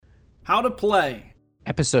How to Play.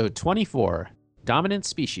 Episode 24, Dominant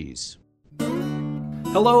Species.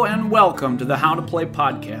 Hello and welcome to the How to Play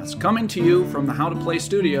podcast, coming to you from the How to Play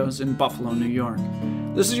studios in Buffalo, New York.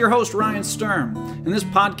 This is your host, Ryan Sturm, and this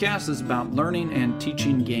podcast is about learning and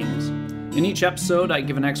teaching games. In each episode, I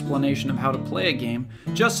give an explanation of how to play a game,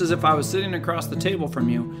 just as if I was sitting across the table from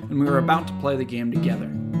you and we were about to play the game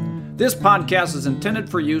together. This podcast is intended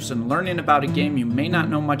for use in learning about a game you may not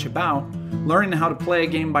know much about, learning how to play a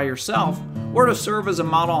game by yourself, or to serve as a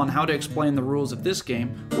model on how to explain the rules of this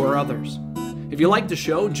game or others. If you like the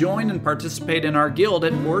show, join and participate in our guild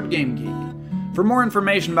at Board Game Geek. For more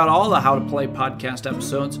information about all the How to Play podcast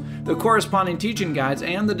episodes, the corresponding teaching guides,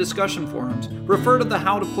 and the discussion forums, refer to the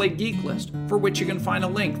How to Play Geek list, for which you can find a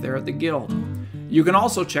link there at the guild. You can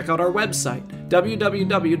also check out our website,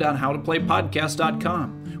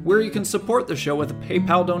 www.howtoplaypodcast.com, where you can support the show with a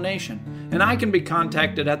PayPal donation, and I can be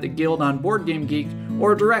contacted at the guild on Board Game Geek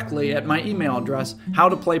or directly at my email address,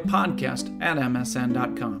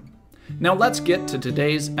 howtoplaypodcast@msn.com. Now let's get to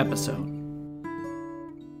today's episode.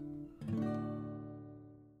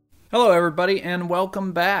 Hello everybody and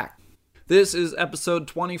welcome back. This is episode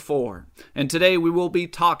 24, and today we will be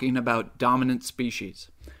talking about dominant species.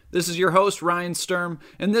 This is your host, Ryan Sturm,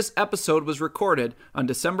 and this episode was recorded on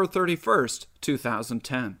December 31st,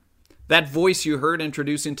 2010. That voice you heard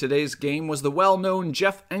introducing today's game was the well-known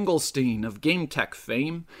Jeff Engelstein of GameTech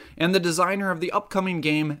fame, and the designer of the upcoming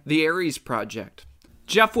game, The Ares Project.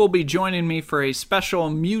 Jeff will be joining me for a special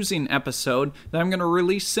musing episode that I'm going to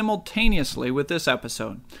release simultaneously with this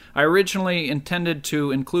episode. I originally intended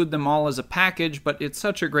to include them all as a package, but it's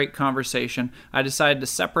such a great conversation, I decided to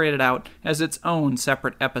separate it out as its own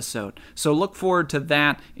separate episode. So look forward to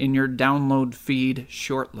that in your download feed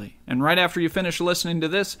shortly. And right after you finish listening to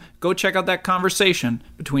this, go check out that conversation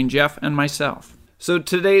between Jeff and myself. So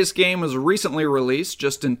today's game was recently released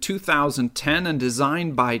just in 2010 and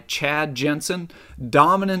designed by Chad Jensen,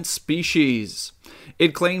 Dominant Species.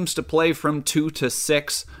 It claims to play from 2 to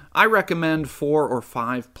 6. I recommend 4 or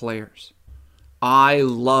 5 players. I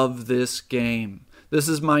love this game. This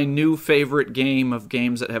is my new favorite game of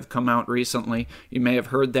games that have come out recently. You may have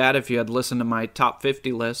heard that if you had listened to my top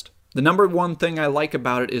 50 list. The number one thing I like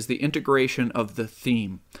about it is the integration of the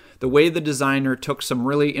theme. The way the designer took some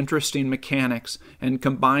really interesting mechanics and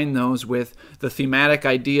combined those with the thematic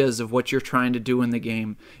ideas of what you're trying to do in the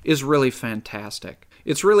game is really fantastic.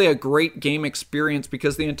 It's really a great game experience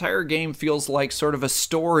because the entire game feels like sort of a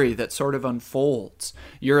story that sort of unfolds.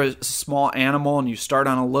 You're a small animal and you start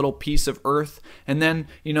on a little piece of earth, and then,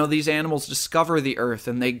 these animals discover the earth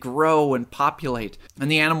and they grow and populate, and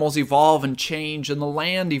the animals evolve and change, and the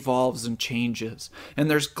land evolves and changes, and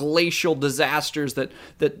there's glacial disasters that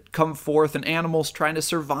come forth and animals trying to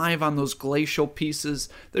survive on those glacial pieces.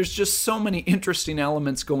 There's just so many interesting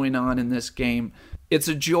elements going on in this game. It's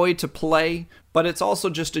a joy to play, but it's also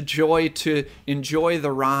just a joy to enjoy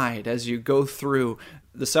the ride as you go through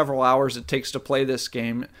the several hours it takes to play this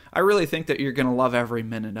game. I really think that you're going to love every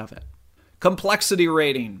minute of it. Complexity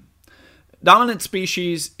rating. Dominant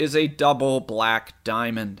Species is a double black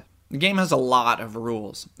diamond. The game has a lot of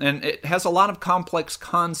rules, and it has a lot of complex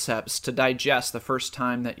concepts to digest the first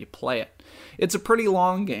time that you play it. It's a pretty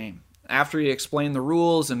long game. After you explain the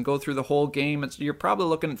rules and go through the whole game, you're probably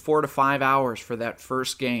looking at 4 to 5 hours for that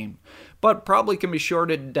first game, but probably can be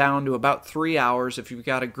shorted down to about 3 hours if you've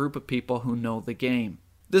got a group of people who know the game.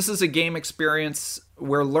 This is a game experience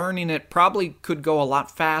where learning it probably could go a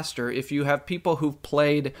lot faster if you have people who've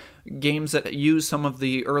played games that use some of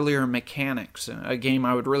the earlier mechanics. A game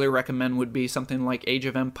I would really recommend would be something like Age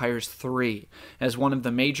of Empires 3, as one of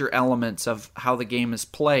the major elements of how the game is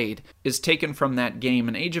played is taken from that game,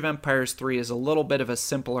 and Age of Empires 3 is a little bit of a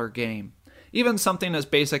simpler game. Even something as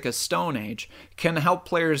basic as Stone Age can help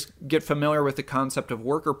players get familiar with the concept of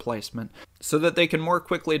worker placement so that they can more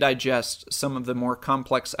quickly digest some of the more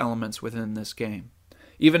complex elements within this game.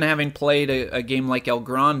 Even having played a game like El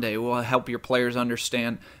Grande will help your players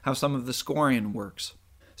understand how some of the scoring works.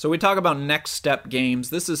 So we talk about next step games.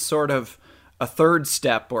 This is sort of a third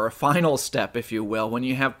step or a final step, if you will, when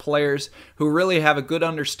you have players who really have a good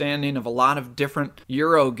understanding of a lot of different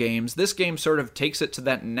Euro games. This game sort of takes it to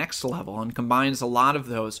that next level and combines a lot of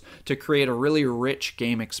those to create a really rich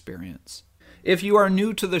game experience. If you are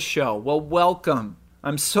new to the show, well, welcome.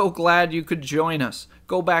 I'm so glad you could join us.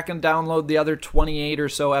 Go back and download the other 28 or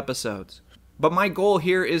so episodes. But my goal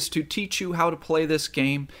here is to teach you how to play this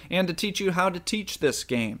game and to teach you how to teach this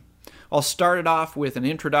game. I'll start it off with an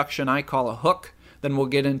introduction I call a hook, then we'll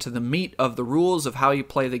get into the meat of the rules of how you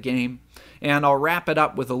play the game, and I'll wrap it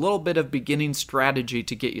up with a little bit of beginning strategy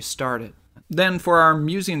to get you started. Then for our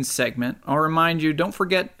musing segment, I'll remind you, don't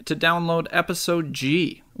forget to download episode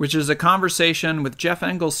G, which is a conversation with Jeff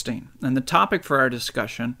Engelstein. And the topic for our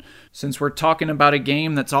discussion, since we're talking about a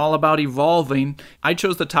game that's all about evolving, I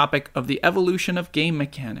chose the topic of the evolution of game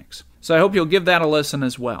mechanics. So I hope you'll give that a listen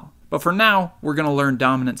as well. But for now, we're going to learn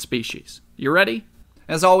dominant species. You ready?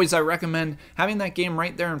 As always, I recommend having that game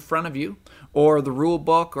right there in front of you, or the rule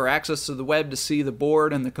book, or access to the web to see the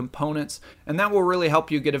board and the components, and that will really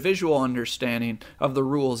help you get a visual understanding of the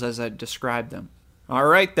rules as I describe them. All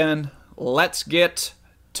right then, let's get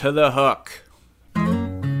to the hook.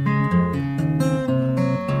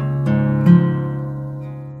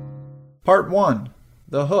 Part 1.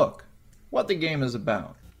 The Hook. What the game is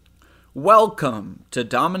about. Welcome to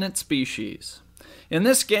Dominant Species. In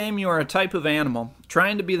this game, you are a type of animal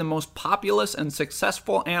trying to be the most populous and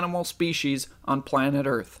successful animal species on planet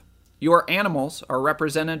Earth. Your animals are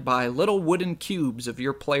represented by little wooden cubes of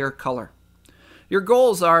your player color. Your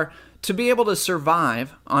goals are to be able to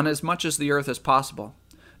survive on as much of the Earth as possible,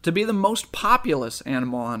 to be the most populous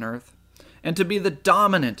animal on Earth, and to be the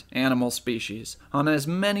dominant animal species on as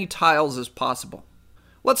many tiles as possible.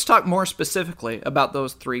 Let's talk more specifically about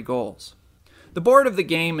those three goals. The board of the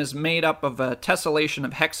game is made up of a tessellation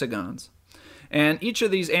of hexagons, and each of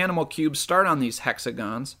these animal cubes start on these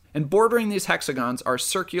hexagons, and bordering these hexagons are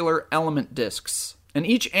circular element discs. And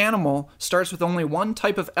each animal starts with only one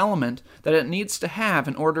type of element that it needs to have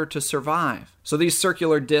in order to survive. So these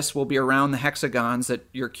circular discs will be around the hexagons that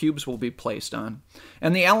your cubes will be placed on.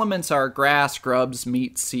 And the elements are grass, grubs,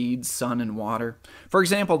 meat, seeds, sun, and water. For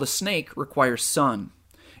example, the snake requires sun.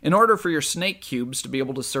 In order for your snake cubes to be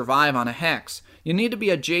able to survive on a hex, you need to be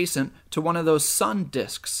adjacent to one of those sun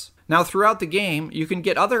disks. Now, throughout the game, you can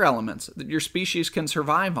get other elements that your species can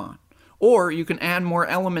survive on. Or you can add more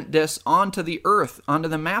element disks onto the Earth, onto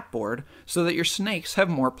the map board, so that your snakes have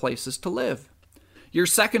more places to live. Your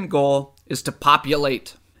second goal is to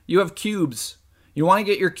populate. You have cubes. You want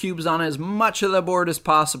to get your cubes on as much of the board as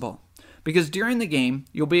possible, because during the game,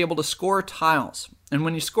 you'll be able to score tiles. And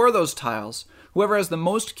when you score those tiles, whoever has the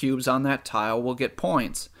most cubes on that tile will get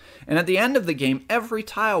points. And at the end of the game, every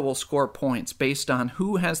tile will score points based on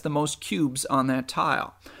who has the most cubes on that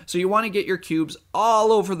tile. So you want to get your cubes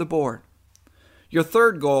all over the board. Your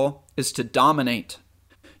third goal is to dominate.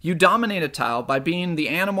 You dominate a tile by being the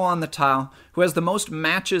animal on the tile who has the most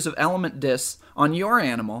matches of element discs on your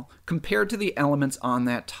animal compared to the elements on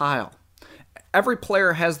that tile. Every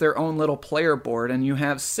player has their own little player board, and you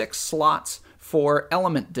have 6 slots for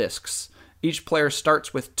element discs. Each player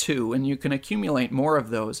starts with 2, and you can accumulate more of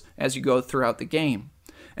those as you go throughout the game.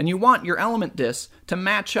 And you want your element discs to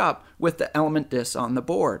match up with the element discs on the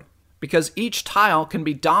board, because each tile can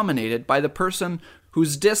be dominated by the person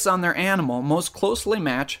whose discs on their animal most closely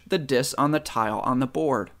match the discs on the tile on the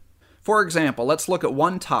board. For example, let's look at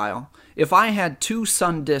one tile. If I had 2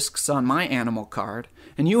 sun discs on my animal card,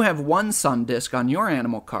 and you have 1 sun disc on your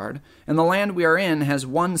animal card, and the land we are in has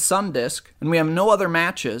 1 sun disc, and we have no other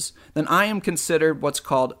matches, then I am considered what's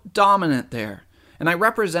called dominant there. And I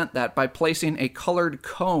represent that by placing a colored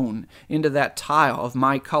cone into that tile of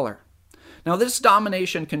my color. Now, this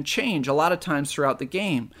domination can change a lot of times throughout the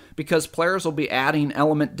game, because players will be adding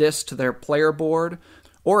element discs to their player board,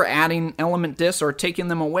 or adding element discs or taking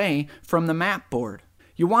them away from the map board.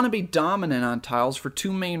 You want to be dominant on tiles for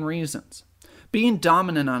 2 main reasons. Being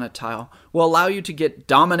dominant on a tile will allow you to get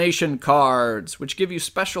domination cards, which give you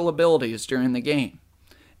special abilities during the game.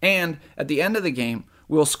 And at the end of the game,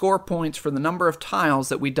 we'll score points for the number of tiles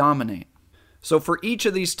that we dominate. So for each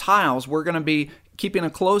of these tiles, we're going to be keeping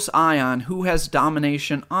a close eye on who has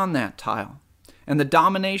domination on that tile. And the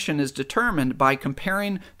domination is determined by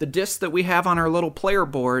comparing the discs that we have on our little player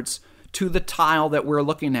boards to the tile that we're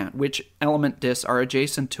looking at, which element discs are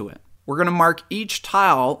adjacent to it. We're going to mark each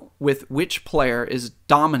tile with which player is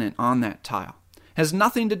dominant on that tile. It has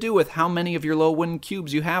nothing to do with how many of your little wooden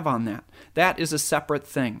cubes you have on that. That is a separate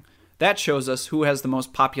thing. That shows us who has the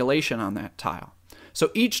most population on that tile. So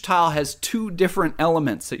each tile has 2 different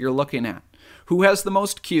elements that you're looking at. Who has the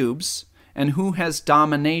most cubes, and who has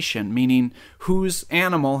domination, meaning whose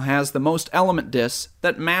animal has the most element discs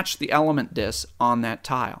that match the element discs on that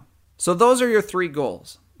tile. So those are your 3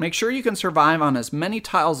 goals. Make sure you can survive on as many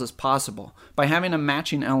tiles as possible by having a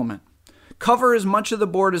matching element. Cover as much of the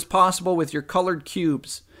board as possible with your colored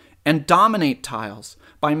cubes, and dominate tiles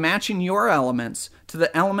by matching your elements to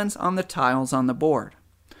the elements on the tiles on the board.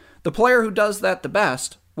 The player who does that the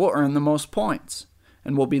best will earn the most points,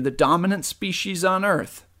 and will be the dominant species on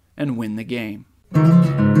Earth and win the game.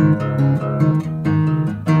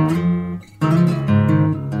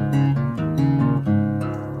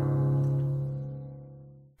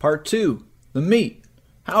 Part 2, The meat.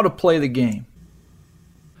 How to play the game.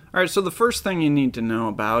 Alright, so the first thing you need to know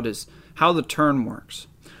about is how the turn works.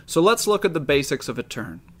 So let's look at the basics of a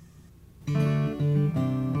turn.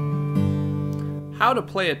 How to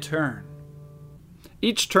play a turn.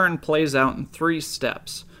 Each turn plays out in 3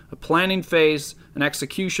 steps: a planning phase, an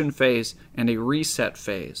execution phase, and a reset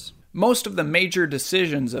phase. Most of the major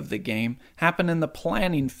decisions of the game happen in the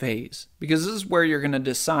planning phase, because this is where you're going to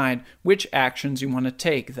decide which actions you want to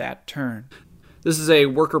take that turn. This is a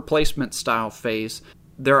worker placement style phase.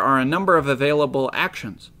 There are a number of available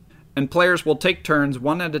actions, and players will take turns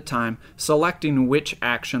one at a time, selecting which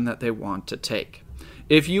action that they want to take.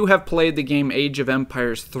 If you have played the game Age of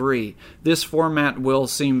Empires 3, this format will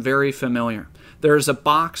seem very familiar. There is a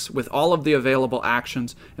box with all of the available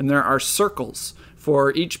actions, and there are circles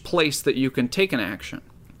for each place that you can take an action.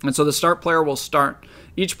 And so the start player will start.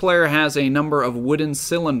 Each player has a number of wooden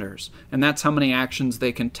cylinders, and that's how many actions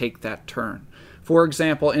they can take that turn. For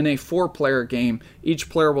example, in a 4-player game, each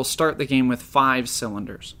player will start the game with 5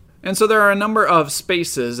 cylinders. And so there are a number of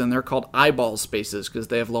spaces, and they're called eyeball spaces because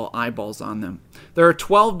they have little eyeballs on them. There are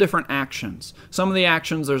 12 different actions. Some of the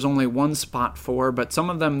actions there's only 1 spot for, but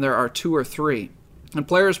some of them there are 2 or 3. And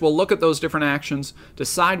players will look at those different actions,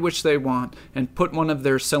 decide which they want, and put one of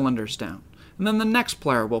their cylinders down. And then the next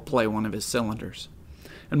player will play one of his cylinders.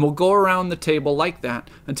 And we'll go around the table like that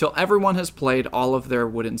until everyone has played all of their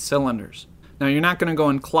wooden cylinders. Now, you're not going to go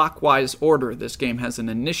in clockwise order. This game has an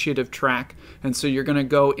initiative track, and so you're going to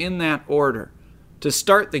go in that order. To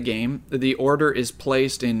start the game, the order is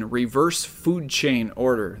placed in reverse food chain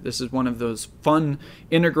order. This is one of those fun,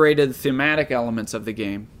 integrated thematic elements of the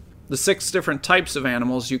game. The 6 different types of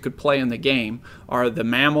animals you could play in the game are the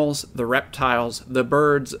mammals, the reptiles, the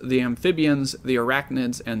birds, the amphibians, the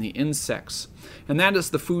arachnids, and the insects. And that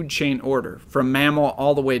is the food chain order, from mammal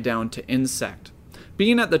all the way down to insect.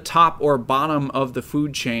 Being at the top or bottom of the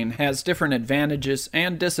food chain has different advantages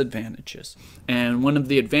and disadvantages. And one of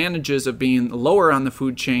the advantages of being lower on the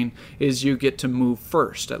food chain is you get to move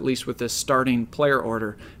first, at least with this starting player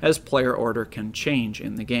order, as player order can change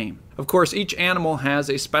in the game. Of course, each animal has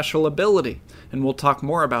a special ability, and we'll talk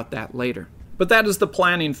more about that later. But that is the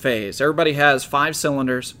planning phase. Everybody has 5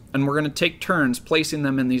 cylinders, and we're going to take turns placing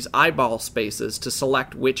them in these eyeball spaces to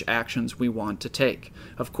select which actions we want to take.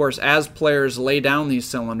 Of course, as players lay down these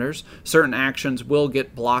cylinders, certain actions will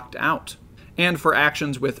get blocked out. And for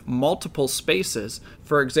actions with multiple spaces,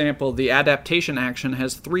 for example, the adaptation action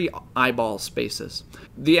has 3 eyeball spaces.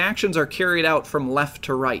 The actions are carried out from left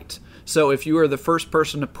to right. So if you are the first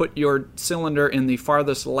person to put your cylinder in the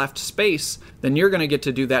farthest left space, then you're going to get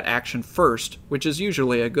to do that action first, which is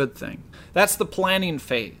usually a good thing. That's the planning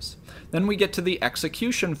phase. Then we get to the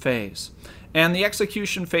execution phase. And the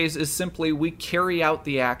execution phase is simply we carry out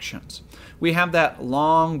the actions. We have that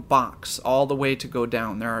long box all the way to go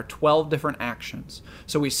down. There are 12 different actions.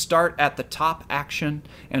 So we start at the top action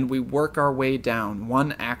and we work our way down,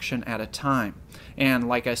 one action at a time. And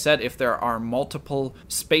like I said, if there are multiple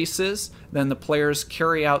spaces, then the players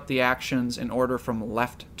carry out the actions in order from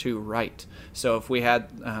left to right. So if we had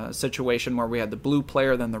a situation where we had the blue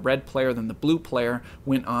player, then the red player, then the blue player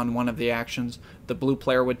went on one of the actions, the blue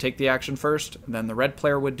player would take the action first, then the red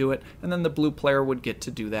player would do it, and then the blue player would get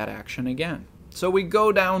to do that action again. So we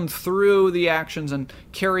go down through the actions and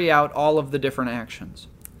carry out all of the different actions.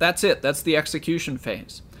 That's it. That's the execution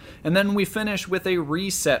phase. And then we finish with a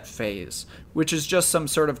reset phase, which is just some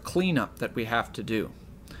sort of cleanup that we have to do.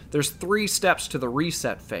 There's 3 steps to the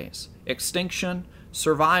reset phase: extinction,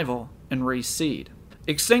 survival, and reseed.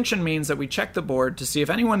 Extinction means that we check the board to see if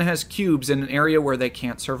anyone has cubes in an area where they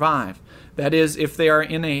can't survive. That is, if they are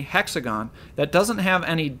in a hexagon that doesn't have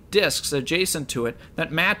any discs adjacent to it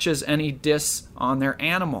that matches any discs on their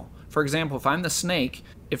animal. For example, if I'm the snake,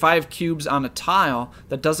 if I have cubes on a tile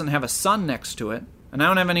that doesn't have a sun next to it, and I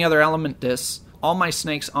don't have any other element discs, all my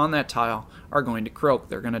snakes on that tile are going to croak.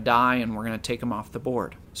 They're going to die, and we're going to take them off the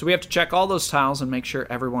board. So we have to check all those tiles and make sure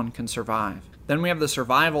everyone can survive. Then we have the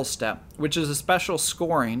survival step, which is a special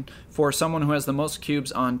scoring for someone who has the most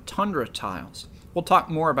cubes on tundra tiles. We'll talk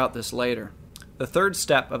more about this later. The 3rd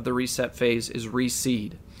step of the reset phase is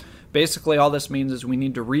reseed. Basically, all this means is we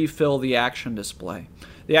need to refill the action display.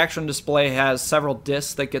 The action display has several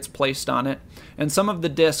discs that gets placed on it, and some of the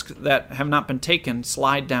discs that have not been taken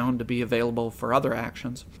slide down to be available for other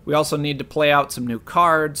actions. We also need to play out some new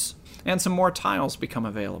cards, and some more tiles become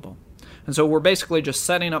available. And so we're basically just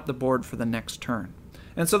setting up the board for the next turn.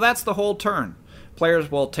 And so that's the whole turn. Players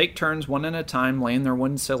will take turns one at a time, laying their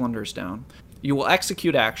wooden cylinders down. You will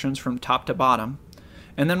execute actions from top to bottom,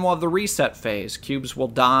 And then we'll have the reset phase. Cubes will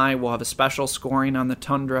die, we'll have a special scoring on the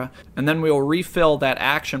tundra, and then we'll refill that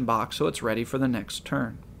action box so it's ready for the next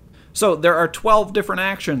turn. So there are 12 different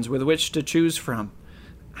actions with which to choose from.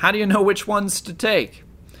 How do you know which ones to take?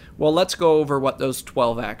 Well, let's go over what those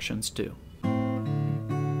 12 actions do.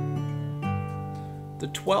 The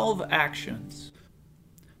 12 actions.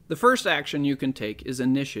 The first action you can take is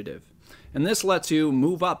initiative, and this lets you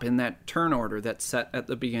move up in that turn order that's set at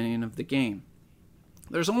the beginning of the game.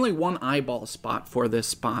 There's only one eyeball spot for this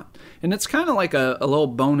spot, and it's kind of like a little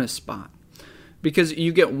bonus spot, because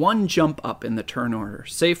you get one jump up in the turn order.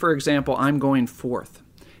 Say, for example, I'm going 4th.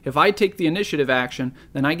 If I take the initiative action,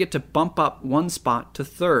 then I get to bump up one spot to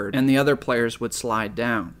 3rd, and the other players would slide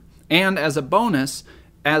down. And as a bonus,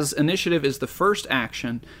 as initiative is the first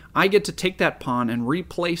action, I get to take that pawn and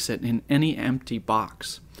replace it in any empty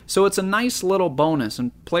box. So it's a nice little bonus,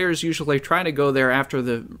 and players usually try to go there after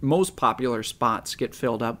the most popular spots get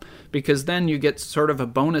filled up, because then you get sort of a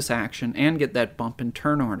bonus action and get that bump in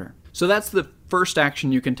turn order. So that's the first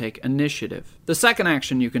action you can take, initiative. The second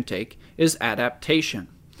action you can take is adaptation.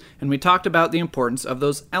 And we talked about the importance of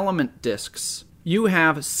those element discs. You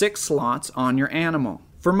have 6 slots on your animal.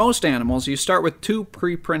 For most animals, you start with 2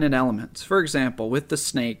 pre-printed elements. For example, with the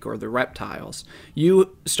snake or the reptiles,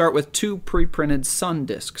 you start with 2 pre-printed sun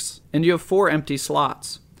discs, and you have 4 empty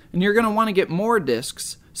slots. And you're going to want to get more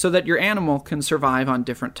discs so that your animal can survive on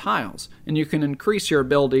different tiles, and you can increase your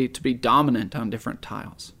ability to be dominant on different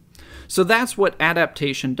tiles. So that's what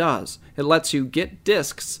adaptation does. It lets you get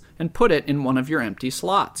discs and put it in one of your empty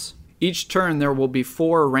slots. Each turn there will be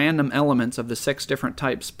 4 random elements of the 6 different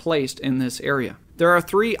types placed in this area. There are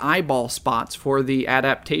 3 eyeball spots for the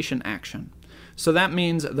adaptation action. So that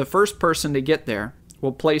means the first person to get there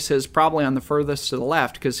will place his probably on the furthest to the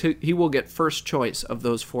left, because he will get first choice of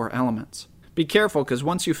those 4 elements. Be careful, because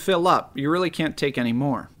once you fill up, you really can't take any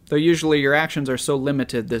more. Though usually your actions are so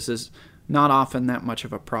limited, this is not often that much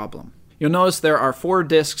of a problem. You'll notice there are 4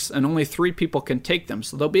 discs and only 3 people can take them,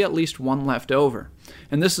 so there'll be at least 1 left over.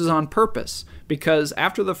 And this is on purpose, because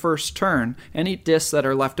after the first turn, any discs that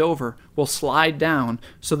are left over will slide down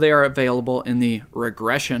so they are available in the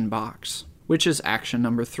regression box, which is action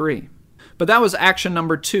number 3. But that was action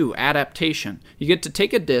number 2, adaptation. You get to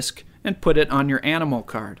take a disc and put it on your animal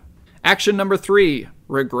card. Action number 3,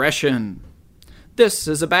 regression. This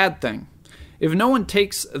is a bad thing. If no one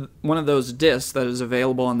takes one of those discs that is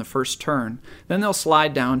available on the first turn, then they'll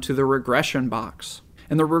slide down to the regression box.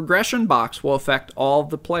 And the regression box will affect all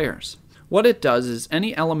of the players. What it does is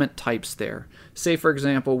any element types there, say for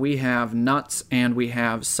example we have nuts and we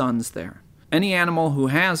have suns there. Any animal who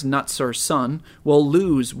has nuts or sun will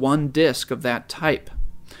lose 1 disc of that type.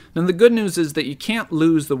 Now the good news is that you can't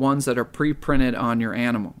lose the ones that are pre-printed on your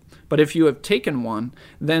animal. But if you have taken one,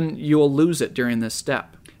 then you will lose it during this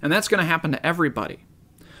step. And that's going to happen to everybody.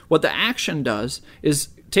 What the action does is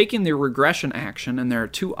taking the regression action, and there are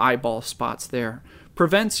 2 eyeball spots there,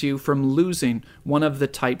 prevents you from losing one of the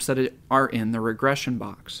types that are in the regression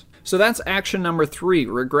box. So that's action number 3,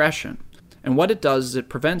 regression. And what it does is it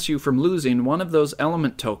prevents you from losing one of those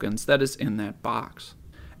element tokens that is in that box.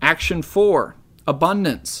 Action 4,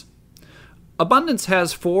 abundance. Abundance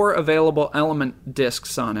has 4 available element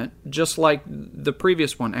discs on it, just like the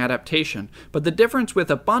previous one, adaptation. But the difference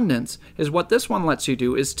with abundance is what this one lets you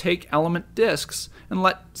do is take element discs and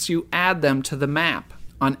lets you add them to the map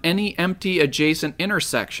on any empty adjacent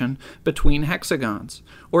intersection between hexagons.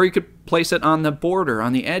 Or you could place it on the border,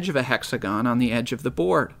 on the edge of a hexagon, on the edge of the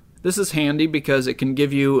board. This is handy because it can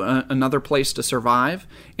give you another place to survive,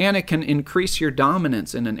 and it can increase your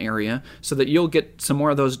dominance in an area so that you'll get some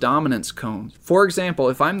more of those dominance cones. For example,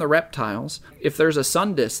 if I'm the reptiles, if there's a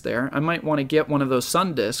sun disk there, I might want to get one of those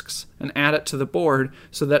sun disks and add it to the board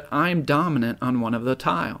so that I'm dominant on one of the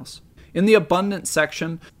tiles. In the abundance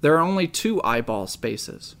section, there are only 2 eyeball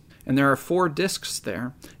spaces, and there are 4 discs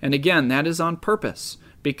there, and again, that is on purpose,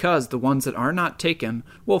 because the ones that are not taken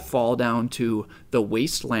will fall down to the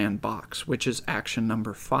wasteland box, which is action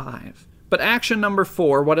number 5. But action number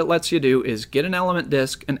 4, what it lets you do is get an element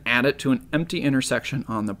disc and add it to an empty intersection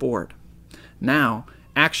on the board. Now,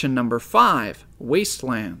 action number 5,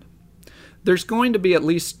 wasteland. There's going to be at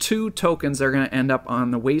least 2 tokens that are going to end up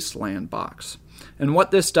on the wasteland box. And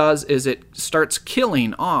what this does is it starts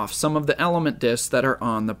killing off some of the element discs that are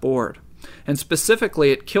on the board. And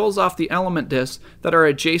specifically, it kills off the element discs that are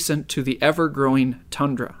adjacent to the ever-growing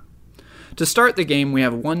tundra. To start the game, we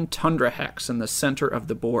have 1 tundra hex in the center of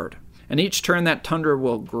the board, and each turn that tundra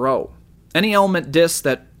will grow. Any element discs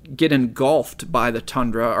that get engulfed by the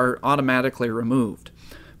tundra are automatically removed,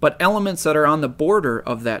 but elements that are on the border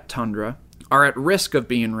of that tundra are at risk of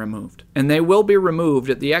being removed, and they will be removed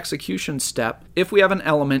at the execution step if we have an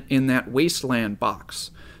element in that wasteland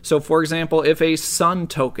box. So for example, if a sun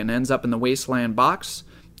token ends up in the wasteland box,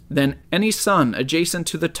 then any sun adjacent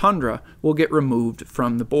to the tundra will get removed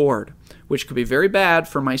from the board, which could be very bad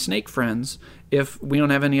for my snake friends. If we don't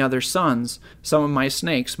have any other suns, some of my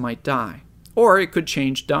snakes might die. Or it could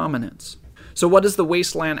change dominance. So what does the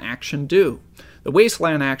wasteland action do? The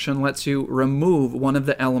wasteland action lets you remove one of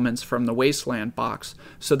the elements from the wasteland box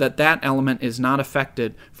so that that element is not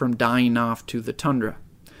affected from dying off to the tundra.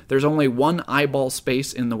 There's only one eyeball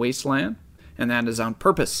space in the wasteland, and that is on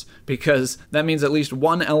purpose because that means at least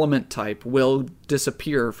one element type will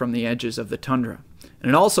disappear from the edges of the tundra. And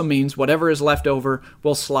it also means whatever is left over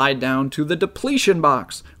will slide down to the depletion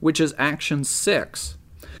box, which is action 6.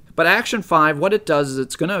 But action 5, what it does is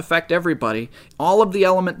it's going to affect everybody. All of the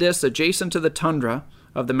element discs adjacent to the tundra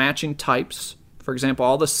of the matching types, for example,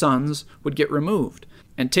 all the suns, would get removed.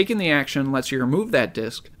 And taking the action lets you remove that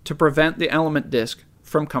disc to prevent the element disc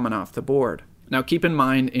from coming off the board. Now keep in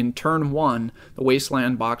mind, in turn 1, the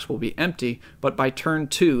wasteland box will be empty, but by turn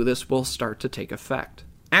 2, this will start to take effect.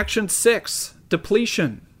 Action 6,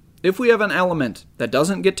 depletion. If we have an element that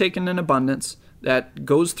doesn't get taken in abundance, that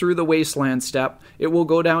goes through the wasteland step, it will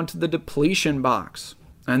go down to the depletion box.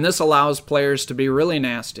 And this allows players to be really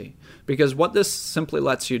nasty, because what this simply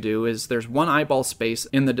lets you do is there's one eyeball space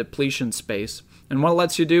in the depletion space, and what it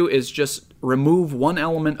lets you do is just remove one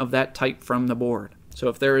element of that type from the board. So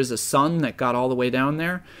if there is a sun that got all the way down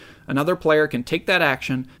there, another player can take that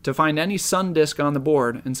action to find any sun disk on the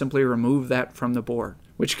board and simply remove that from the board,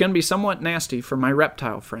 which can be somewhat nasty for my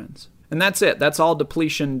reptile friends. And that's it. That's all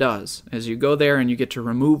depletion does, as you go there and you get to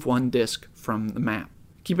remove one disc from the map.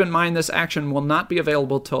 Keep in mind this action will not be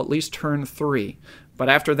available till at least turn 3, but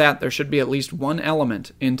after that there should be at least one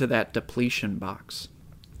element into that depletion box.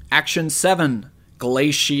 Action 7,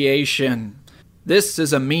 glaciation. This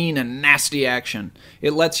is a mean and nasty action.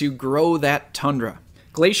 It lets you grow that tundra.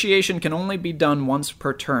 Glaciation can only be done once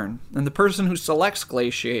per turn, and the person who selects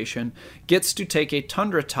glaciation gets to take a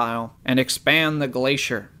tundra tile and expand the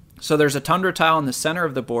glacier. So there's a tundra tile in the center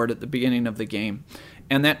of the board at the beginning of the game,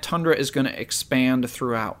 and that tundra is going to expand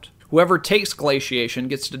throughout. Whoever takes glaciation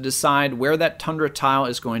gets to decide where that tundra tile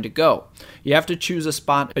is going to go. You have to choose a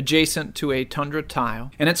spot adjacent to a tundra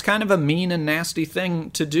tile, and it's kind of a mean and nasty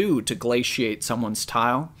thing to do to glaciate someone's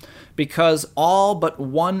tile, because all but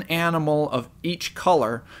one animal of each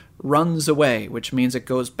color runs away, which means it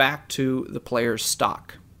goes back to the player's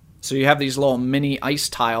stock. So you have these little mini ice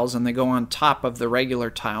tiles, and they go on top of the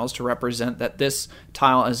regular tiles to represent that this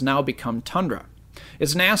tile has now become tundra.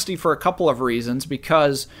 It's nasty for a couple of reasons,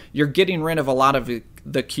 because you're getting rid of a lot of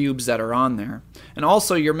the cubes that are on there, and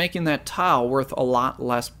also you're making that tile worth a lot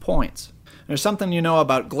less points. There's something you know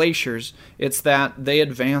about glaciers, it's that they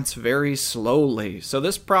advance very slowly. So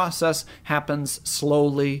this process happens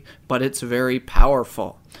slowly, but it's very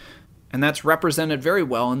powerful. And that's represented very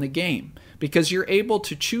well in the game, because you're able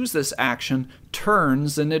to choose this action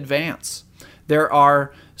turns in advance. There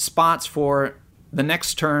are spots for the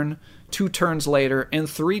next turn, 2 turns later, and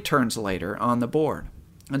 3 turns later on the board.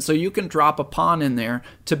 And so you can drop a pawn in there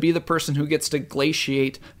to be the person who gets to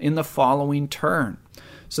glaciate in the following turn.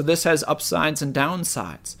 So this has upsides and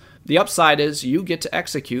downsides. The upside is you get to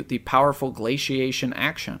execute the powerful glaciation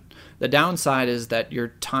action. The downside is that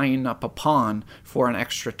you're tying up a pawn for an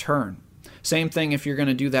extra turn. Same thing if you're going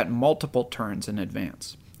to do that multiple turns in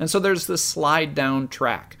advance. And so there's this slide down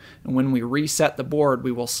track. And when we reset the board,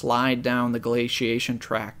 we will slide down the glaciation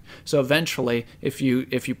track. So eventually, if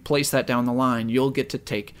you place that down the line, you'll get to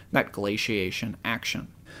take that glaciation action.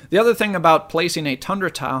 The other thing about placing a tundra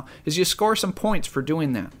tile is you score some points for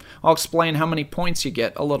doing that. I'll explain how many points you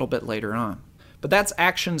get a little bit later on. But that's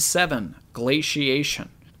action 7, glaciation.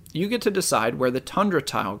 You get to decide where the tundra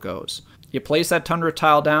tile goes. You place that tundra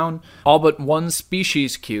tile down, all but one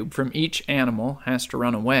species cube from each animal has to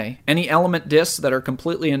run away. Any element discs that are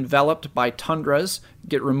completely enveloped by tundras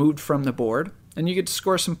get removed from the board, and you get to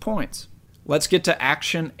score some points. Let's get to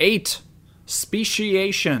action 8,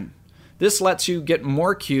 speciation. This lets you get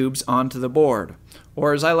more cubes onto the board,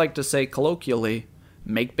 or as I like to say colloquially,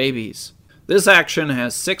 make babies. This action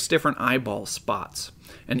has 6 different eyeball spots,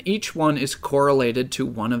 and each one is correlated to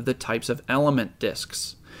one of the types of element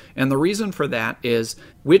discs. And the reason for that is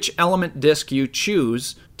which element disc you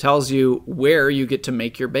choose tells you where you get to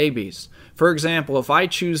make your babies. For example, if I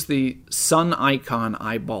choose the sun icon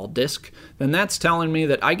eyeball disc, then that's telling me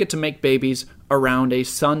that I get to make babies around a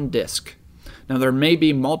sun disc. Now there may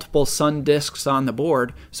be multiple sun discs on the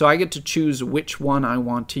board, so I get to choose which one I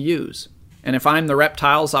want to use. And if I'm the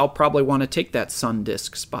reptiles, I'll probably want to take that sun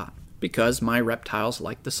disc spot. because my reptiles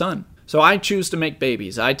like the sun. So I choose to make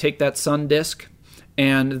babies. I take that sun disk,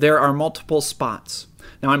 and there are multiple spots.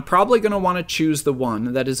 Now I'm probably going to want to choose the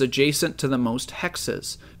one that is adjacent to the most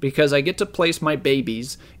hexes, because I get to place my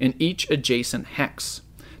babies in each adjacent hex.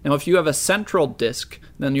 Now if you have a central disk,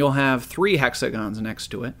 then you'll have 3 hexagons next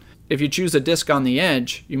to it. If you choose a disk on the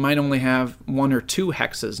edge, you might only have 1 or 2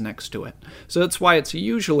 hexes next to it. So that's why it's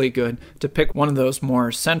usually good to pick one of those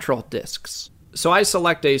more central disks. So I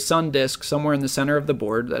select a sun disk somewhere in the center of the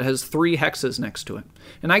board that has 3 hexes next to it,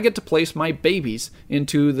 and I get to place my babies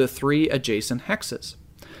into the 3 adjacent hexes.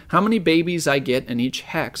 How many babies I get in each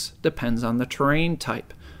hex depends on the terrain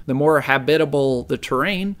type. The more habitable the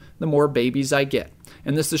terrain, the more babies I get,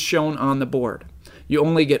 and this is shown on the board. You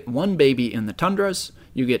only get 1 baby in the tundras,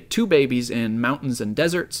 you get 2 babies in mountains and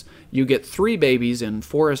deserts, you get 3 babies in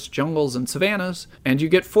forests, jungles, and savannas, and you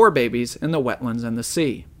get 4 babies in the wetlands and the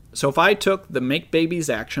sea. So if I took the make babies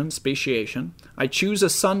action, speciation, I choose a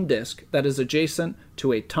sun disk that is adjacent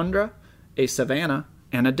to a tundra, a savanna,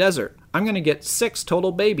 and a desert, I'm going to get 6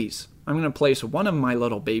 total babies. I'm going to place 1 of my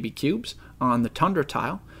little baby cubes on the tundra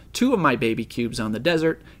tile, 2 of my baby cubes on the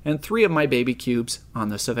desert, and 3 of my baby cubes on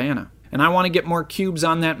the savanna. And I want to get more cubes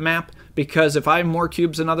on that map because if I have more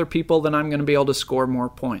cubes than other people, then I'm going to be able to score more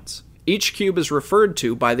points. Each cube is referred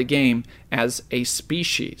to by the game as a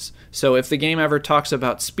species. So if the game ever talks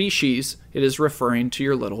about species, it is referring to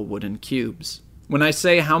your little wooden cubes. When I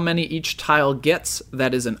say how many each tile gets,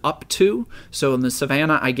 that is an up to. So in the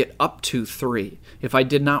savanna, I get up to 3. If I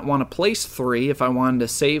did not want to place 3, if I wanted to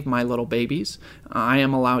save my little babies, I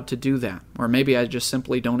am allowed to do that. Or maybe I just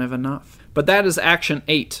simply don't have enough. But that is action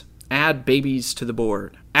 8. Add babies to the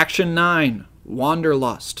board. Action 9,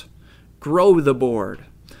 Wanderlust. Grow the board.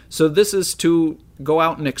 So this is to go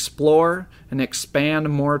out and explore and expand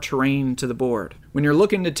more terrain to the board. When you're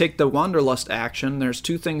looking to take the Wanderlust action, there's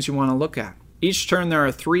 2 things you want to look at. Each turn there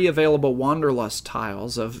are 3 available Wanderlust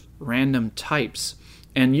tiles of random types,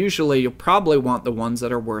 and usually you'll probably want the ones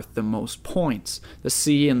that are worth the most points. The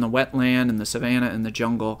sea and the wetland and the savanna and the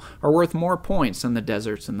jungle are worth more points than the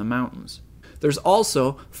deserts and the mountains. There's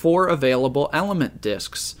also 4 available element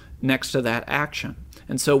discs next to that action.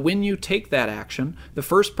 And so when you take that action, the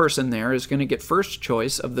first person there is going to get first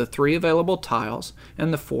choice of the 3 available tiles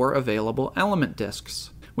and the 4 available element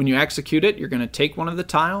discs. When you execute it, you're going to take one of the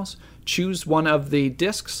tiles, choose one of the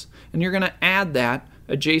discs, and you're going to add that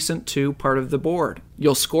adjacent to part of the board.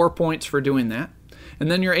 You'll score points for doing that,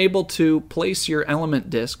 and then you're able to place your element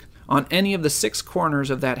disc on any of the 6 corners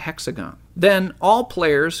of that hexagon. Then all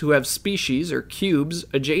players who have species or cubes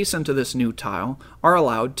adjacent to this new tile are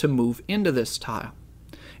allowed to move into this tile.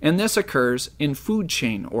 And this occurs in food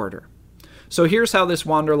chain order. So here's how this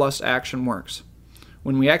Wanderlust action works.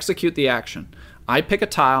 When we execute the action, I pick a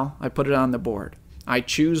tile, I put it on the board. I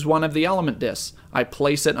choose one of the element discs, I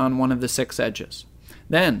place it on one of the 6 edges.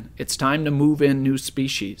 Then it's time to move in new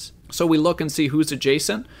species. So we look and see who's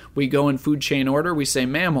adjacent. We go in food chain order. We say,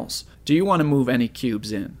 mammals, do you want to move any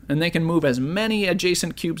cubes in? And they can move as many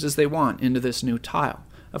adjacent cubes as they want into this new tile.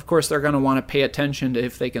 Of course, they're going to want to pay attention to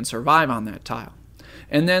if they can survive on that tile.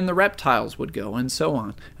 And then the reptiles would go, and so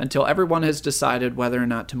on, until everyone has decided whether or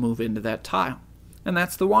not to move into that tile. And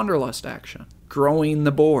that's the Wanderlust action. Growing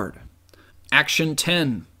the board. Action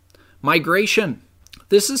 10. Migration.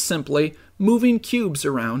 This is simply moving cubes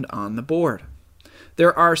around on the board.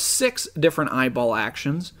 There are 6 different eyeball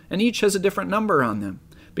actions, and each has a different number on them,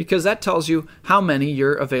 because that tells you how many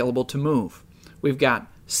you're available to move. We've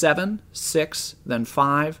got 7, 6, then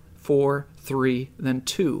 5, 4, 3, then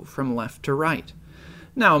 2 from left to right.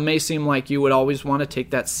 Now, it may seem like you would always want to take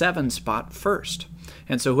that 7 spot first,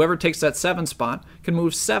 and so whoever takes that 7 spot can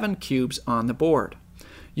move 7 cubes on the board.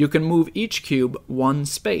 You can move each cube 1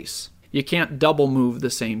 space. You can't double move the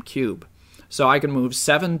same cube. So I can move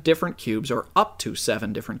 7 different cubes, or up to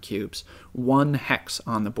 7 different cubes, 1 hex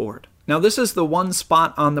on the board. Now this is the one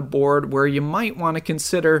spot on the board where you might want to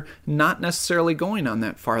consider not necessarily going on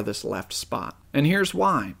that farthest left spot. And here's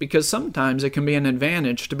why. Because sometimes it can be an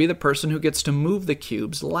advantage to be the person who gets to move the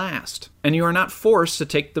cubes last. And you are not forced to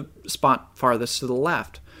take the spot farthest to the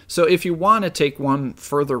left. So if you want to take one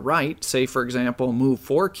further right, say for example move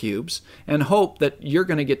 4 cubes, and hope that you're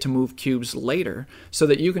going to get to move cubes later so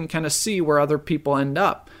that you can kind of see where other people end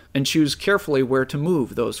up and choose carefully where to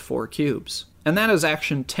move those 4 cubes. And that is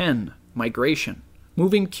action 10, migration,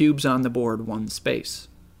 moving cubes on the board 1 space.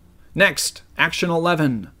 Next, action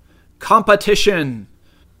 11, competition,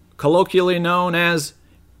 colloquially known as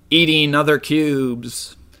eating other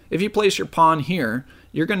cubes. If you place your pawn here,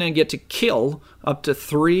 you're going to get to kill up to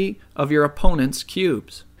 3 of your opponent's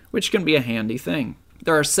cubes, which can be a handy thing.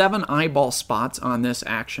 There are 7 eyeball spots on this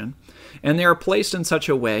action, and they are placed in such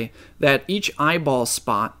a way that each eyeball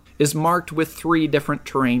spot is marked with 3 different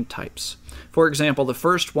terrain types. For example, the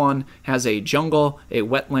first one has a jungle, a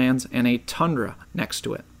wetlands, and a tundra next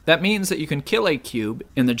to it. That means that you can kill a cube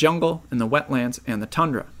in the jungle, in the wetlands, and the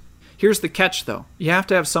tundra. Here's the catch though. You have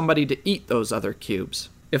to have somebody to eat those other cubes.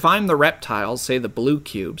 If I'm the reptiles, say the blue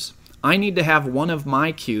cubes, I need to have one of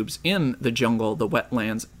my cubes in the jungle, the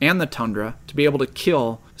wetlands, and the tundra to be able to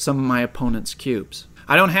kill some of my opponent's cubes.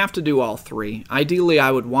 I don't have to do all 3. Ideally,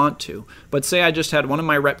 I would want to. But say I just had one of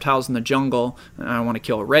my reptiles in the jungle, and I want to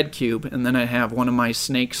kill a red cube, and then I have one of my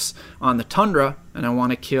snakes on the tundra, and I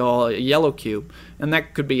want to kill a yellow cube. And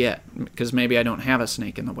that could be it, because maybe I don't have a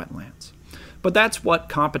snake in the wetlands. But that's what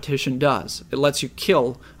competition does. It lets you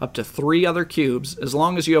kill up to 3 other cubes, as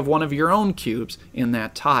long as you have one of your own cubes in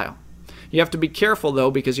that tile. You have to be careful, though,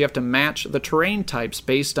 because you have to match the terrain types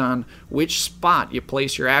based on which spot you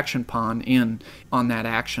place your action pawn in on that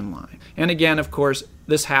action line. And again, of course,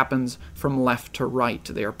 this happens from left to right.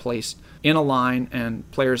 They are placed in a line, and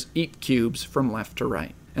players eat cubes from left to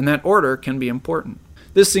right. And that order can be important.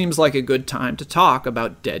 This seems like a good time to talk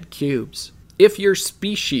about dead cubes. If your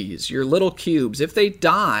species, your little cubes, if they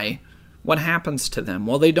die, what happens to them?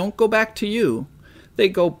 Well, they don't go back to you. They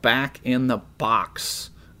go back in the box.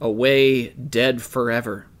 Away, dead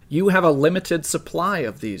forever. You have a limited supply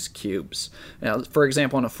of these cubes. Now, for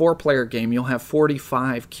example, in a 4-player game, you'll have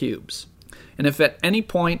 45 cubes. And if at any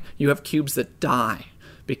point you have cubes that die,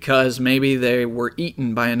 because maybe they were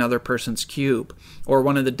eaten by another person's cube, or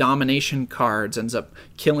one of the domination cards ends up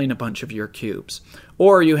killing a bunch of your cubes,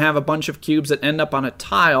 or you have a bunch of cubes that end up on a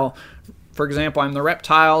tile. For example, I'm the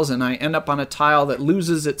reptiles, and I end up on a tile that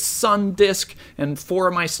loses its sun disk, and 4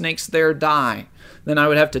 of my snakes there die. Then I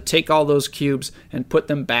would have to take all those cubes and put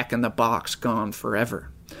them back in the box, gone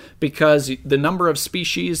forever. Because the number of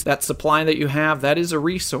species, that supply that you have, that is a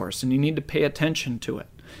resource, and you need to pay attention to it.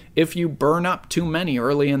 If you burn up too many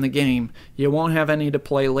early in the game, you won't have any to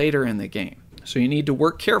play later in the game. So you need to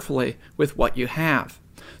work carefully with what you have.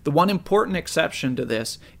 The one important exception to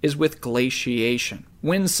this is with glaciation.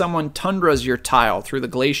 When someone tundras your tile through the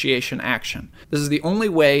glaciation action, this is the only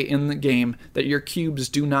way in the game that your cubes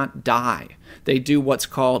do not die. They do what's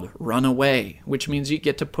called run away, which means you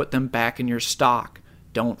get to put them back in your stock.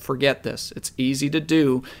 Don't forget this. It's easy to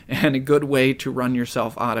do and a good way to run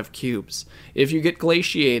yourself out of cubes. If you get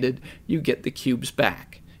glaciated, you get the cubes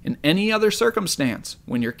back. In any other circumstance,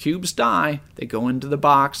 when your cubes die, they go into the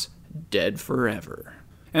box, dead forever.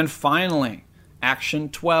 And finally, Action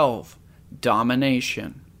 12,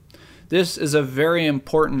 Domination. This is a very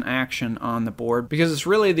important action on the board because it's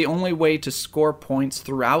really the only way to score points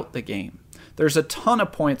throughout the game. There's a ton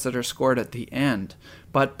of points that are scored at the end,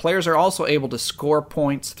 but players are also able to score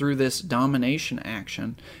points through this domination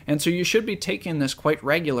action, and so you should be taking this quite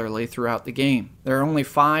regularly throughout the game. There are only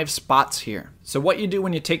 5 spots here. So what you do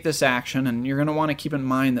when you take this action, and you're going to want to keep in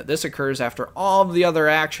mind that this occurs after all of the other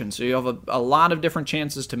actions, so you have a lot of different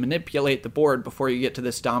chances to manipulate the board before you get to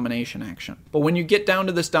this domination action. But when you get down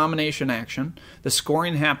to this domination action, the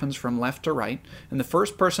scoring happens from left to right, and the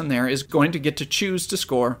first person there is going to get to choose to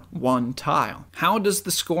score 1 tile. How does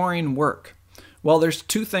the scoring work? Well, there's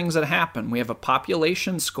 2 things that happen. We have a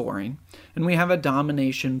population scoring, and we have a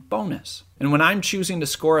domination bonus. And when I'm choosing to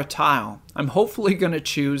score a tile, I'm hopefully going to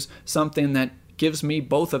choose something that gives me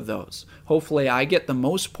both of those. Hopefully I get the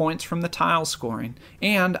most points from the tile scoring,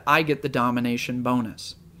 and I get the domination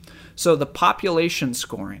bonus. So the population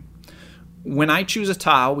scoring. When I choose a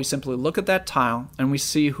tile, we simply look at that tile, and we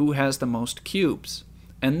see who has the most cubes.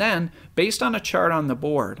 And then, based on a chart on the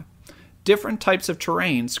board, different types of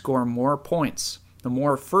terrain score more points. The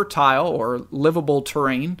more fertile or livable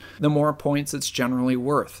terrain, the more points it's generally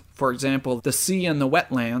worth. For example, the sea and the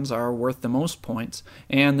wetlands are worth the most points,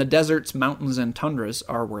 and the deserts, mountains, and tundras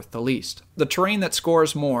are worth the least. The terrain that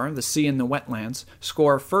scores more, the sea and the wetlands,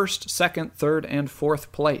 score 1st, 2nd, 3rd, and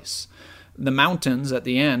 4th place. The mountains at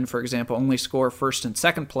the end, for example, only score 1st and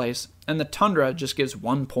 2nd place, and the tundra just gives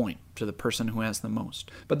 1 point to the person who has the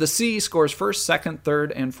most. But the sea scores 1st, 2nd,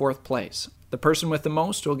 3rd, and 4th place. The person with the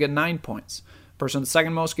most will get 9 points. The person with the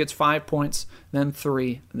second most gets 5 points, then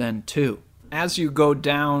 3, then 2. As you go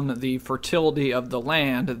down the fertility of the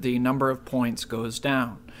land, the number of points goes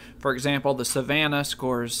down. For example, the savanna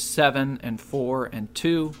scores 7 and 4 and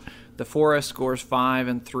 2. The forest scores 5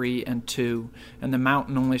 and 3 and 2, and the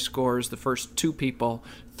mountain only scores the first 2 people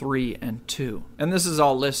 3 and 2. And this is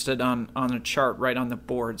all listed on a chart right on the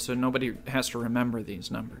board, so nobody has to remember these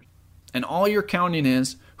numbers. And all you're counting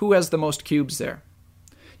is who has the most cubes there.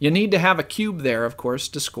 You need to have a cube there, of course,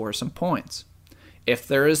 to score some points. If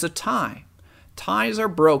there is a tie, Ties are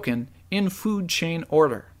broken in food chain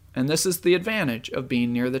order, and this is the advantage of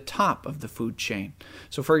being near the top of the food chain.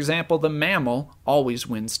 So for example, the mammal always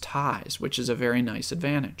wins ties, which is a very nice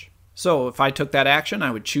advantage. So if I took that action,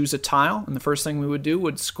 I would choose a tile, and the first thing we would do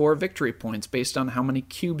would score victory points based on how many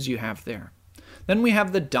cubes you have there. Then we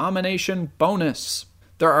have the domination bonus.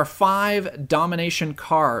 There are 5 domination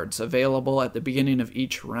cards available at the beginning of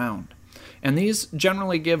each round, and these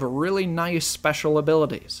generally give really nice special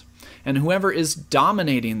abilities. And whoever is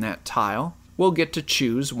dominating that tile will get to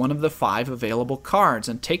choose one of the 5 available cards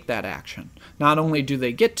and take that action. Not only do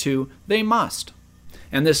they get to, they must.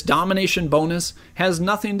 And this domination bonus has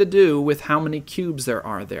nothing to do with how many cubes there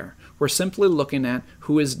are there. We're simply looking at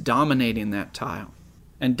who is dominating that tile.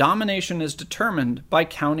 And domination is determined by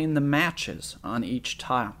counting the matches on each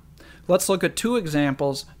tile. Let's look at 2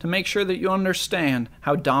 examples to make sure that you understand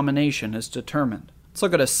how domination is determined. Let's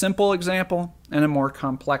look at a simple example and a more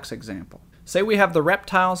complex example. Say we have the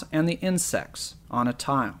reptiles and the insects on a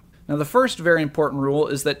tile. Now the first very important rule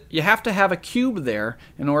is that you have to have a cube there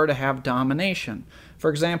in order to have domination. For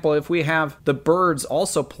example, if we have the birds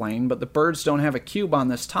also playing, but the birds don't have a cube on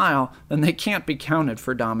this tile, then they can't be counted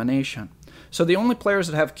for domination. So the only players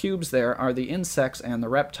that have cubes there are the insects and the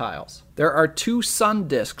reptiles. There are 2 sun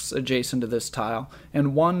discs adjacent to this tile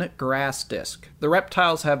and 1 grass disc. The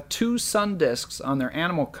reptiles have 2 sun discs on their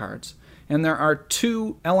animal cards, and there are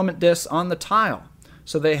 2 element discs on the tile.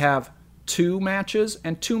 So they have 2 matches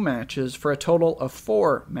and 2 matches for a total of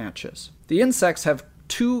 4 matches. The insects have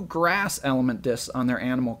 2 grass element discs on their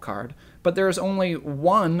animal card, but there is only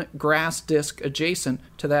 1 grass disc adjacent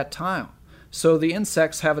to that tile. So the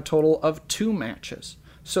insects have a total of 2 matches.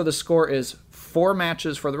 So the score is 4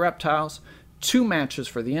 matches for the reptiles, 2 matches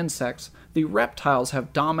for the insects. The reptiles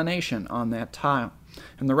have domination on that tile,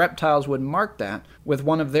 and the reptiles would mark that with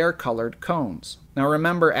one of their colored cones. Now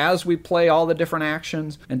remember, as we play all the different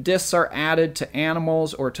actions, and discs are added to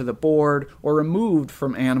animals or to the board, or removed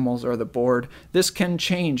from animals or the board, this can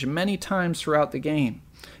change many times throughout the game.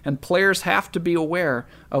 And players have to be aware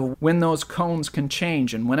of when those cones can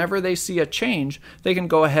change, and whenever they see a change, they can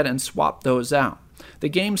go ahead and swap those out. The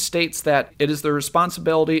game states that it is the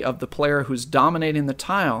responsibility of the player who's dominating the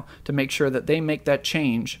tile to make sure that they make that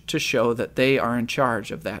change to show that they are in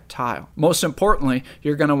charge of that tile. Most importantly,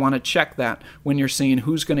 you're going to want to check that when you're seeing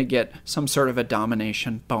who's going to get some sort of a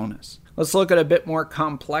domination bonus. Let's look at a bit more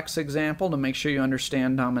complex example to make sure you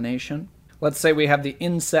understand domination. Let's say we have the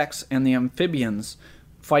insects and the amphibians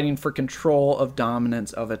fighting for control of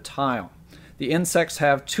dominance of a tile. The insects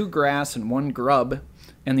have 2 grass and 1 grub,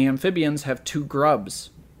 and the amphibians have 2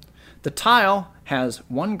 grubs. The tile has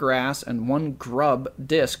 1 grass and 1 grub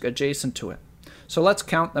disc adjacent to it. So let's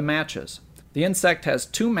count the matches. The insect has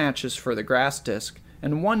 2 matches for the grass disc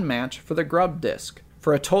and 1 match for the grub disc,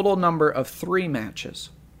 for a total number of 3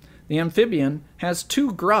 matches. The amphibian has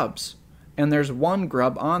 2 grubs, and there's 1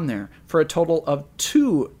 grub on there, for a total of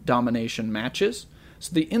 2 domination matches.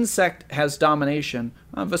 So the insect has domination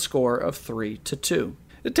of a score of 3-2.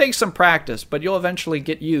 It takes some practice, but you'll eventually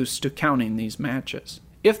get used to counting these matches.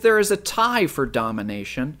 If there is a tie for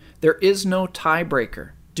domination, there is no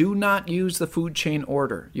tiebreaker. Do not use the food chain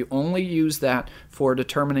order. You only use that for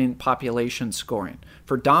determining population scoring.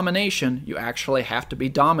 For domination, you actually have to be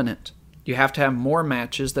dominant. You have to have more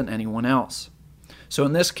matches than anyone else. So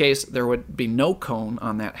in this case, there would be no cone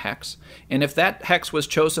on that hex, and if that hex was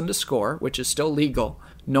chosen to score, which is still legal,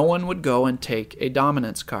 no one would go and take a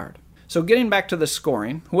dominance card. So getting back to the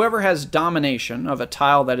scoring, whoever has domination of a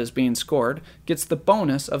tile that is being scored gets the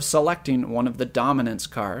bonus of selecting one of the dominance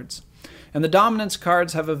cards. And the dominance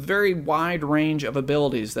cards have a very wide range of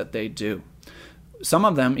abilities that they do. Some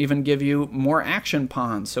of them even give you more action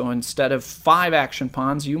pawns, so instead of 5 action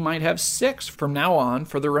pawns, you might have 6 from now on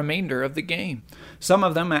for the remainder of the game. Some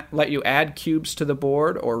of them let you add cubes to the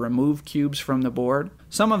board or remove cubes from the board.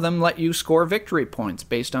 Some of them let you score victory points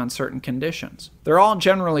based on certain conditions. They're all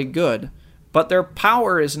generally good, but their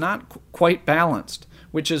power is not quite balanced,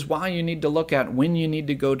 which is why you need to look at when you need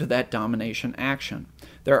to go to that domination action.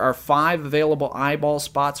 There are 5 available eyeball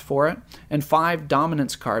spots for it, and 5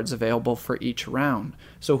 dominance cards available for each round.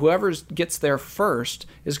 So whoever gets there first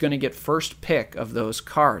is going to get first pick of those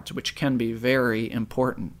cards, which can be very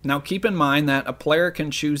important. Now keep in mind that a player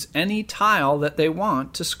can choose any tile that they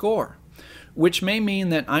want to score, which may mean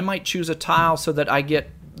that I might choose a tile so that I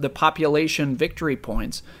get the population victory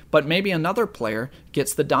points, but maybe another player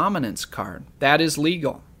gets the dominance card. That is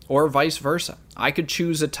legal. Or vice versa. I could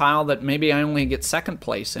choose a tile that maybe I only get second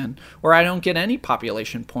place in, or I don't get any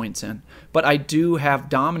population points in, but I do have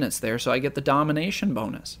dominance there, so I get the domination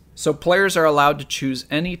bonus. So players are allowed to choose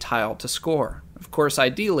any tile to score. Of course,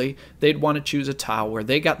 ideally, they'd want to choose a tile where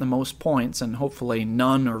they got the most points and hopefully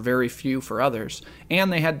none or very few for others,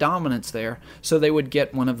 and they had dominance there, so they would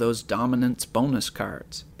get one of those dominance bonus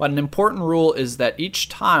cards. But an important rule is that each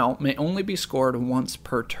tile may only be scored once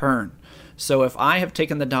per turn. So if I have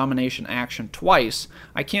taken the domination action twice,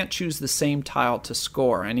 I can't choose the same tile to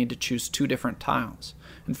score. I need to choose 2 different tiles.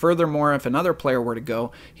 And furthermore, if another player were to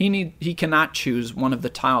go, he cannot choose one of the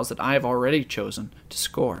tiles that I have already chosen to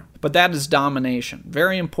score. But that is domination.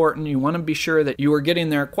 Very important. You want to be sure that you are getting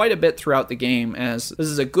there quite a bit throughout the game, as this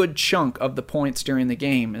is a good chunk of the points during the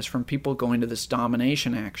game is from people going to this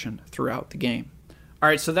domination action throughout the game.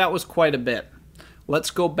 Alright, so that was quite a bit.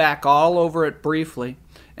 Let's go back all over it briefly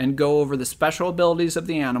and go over the special abilities of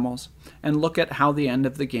the animals and look at how the end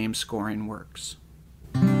of the game scoring works.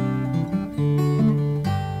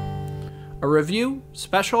 A review,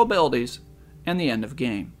 special abilities, and the end of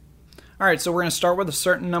game. Alright, so we're going to start with a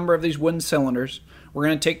certain number of these wooden cylinders. We're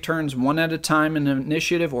going to take turns one at a time in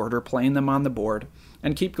initiative order, playing them on the board,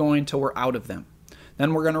 and keep going till we're out of them.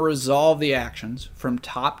 Then we're going to resolve the actions from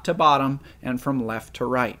top to bottom and from left to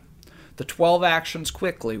right. The 12 actions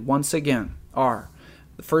quickly, once again, are: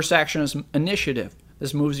 the first action is initiative.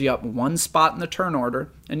 This moves you up 1 spot in the turn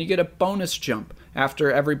order, and you get a bonus jump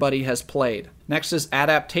after everybody has played. Next is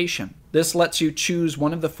adaptation. This lets you choose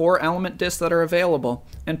one of the 4 element discs that are available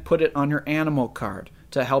and put it on your animal card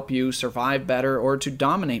to help you survive better or to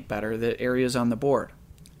dominate better the areas on the board.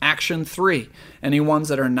 Action 3. Any ones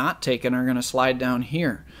that are not taken are going to slide down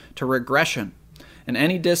here to regression. And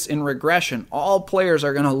any discs in regression, all players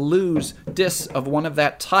are going to lose discs of one of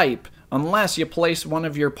that type unless you place one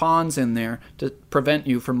of your pawns in there to prevent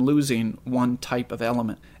you from losing one type of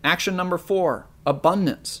element. Action number 4,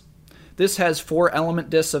 abundance. This has 4 element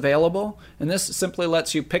discs available, and this simply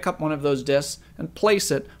lets you pick up one of those discs and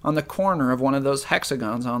place it on the corner of one of those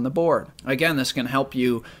hexagons on the board. Again, this can help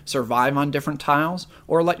you survive on different tiles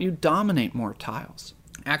or let you dominate more tiles.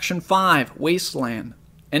 Action 5, wasteland.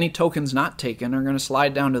 Any tokens not taken are going to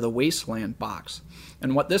slide down to the wasteland box.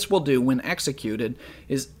 And what this will do when executed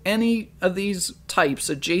is any of these types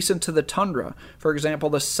adjacent to the tundra, for example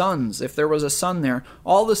the suns, if there was a sun there,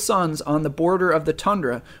 all the suns on the border of the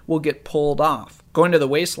tundra will get pulled off. Going to the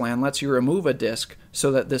wasteland lets you remove a disc so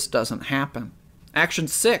that this doesn't happen. Action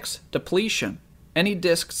 6, depletion. Any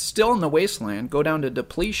discs still in the wasteland go down to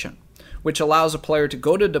depletion, which allows a player to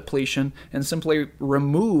go to depletion and simply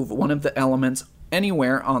remove one of the elements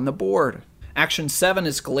anywhere on the board. Action 7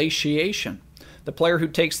 is glaciation. The player who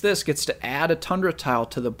takes this gets to add a tundra tile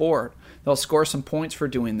to the board. They'll score some points for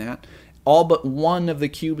doing that. All but one of the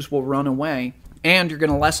cubes will run away, and you're going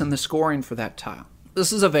to lessen the scoring for that tile.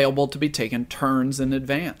 This is available to be taken turns in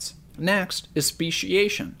advance. Next is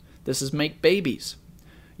speciation. This is make babies.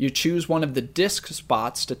 You choose one of the disc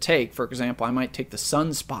spots to take. For example, I might take the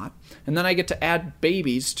sun spot, and then I get to add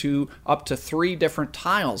babies to up to 3 different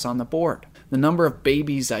tiles on the board. The number of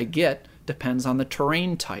babies I get depends on the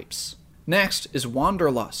terrain types. Next is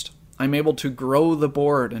wanderlust. I'm able to grow the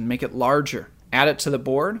board and make it larger. Add it to the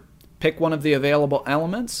board, pick one of the available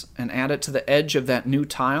elements, and add it to the edge of that new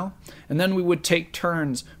tile, and then we would take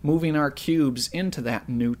turns moving our cubes into that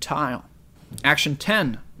new tile. Action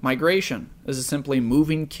 10, migration. This is simply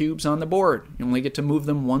moving cubes on the board. You only get to move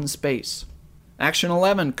them 1 space. Action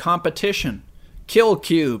 11, competition. Kill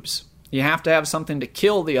cubes. You have to have something to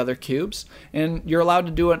kill the other cubes, and you're allowed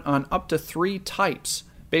to do it on up to 3 types,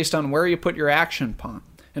 based on where you put your action pawn.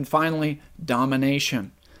 And finally,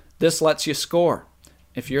 domination. This lets you score.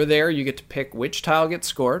 If you're there, you get to pick which tile gets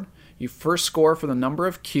scored. You first score for the number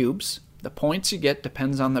of cubes. The points you get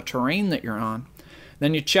depends on the terrain that you're on.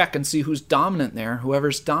 Then you check and see who's dominant there.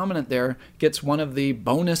 Whoever's dominant there gets one of the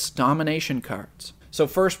bonus domination cards. So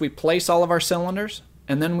first we place all of our cylinders,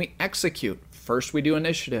 and then we execute. First we do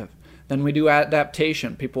initiative. Then we do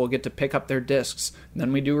adaptation. People will get to pick up their discs.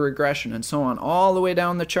 Then we do regression and so on, all the way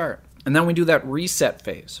down the chart. And then we do that reset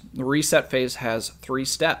phase. The reset phase has 3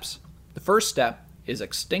 steps. The first step is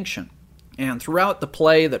extinction. And throughout the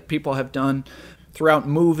play that people have done, throughout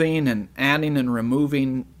moving and adding and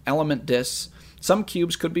removing element discs, some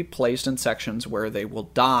cubes could be placed in sections where they will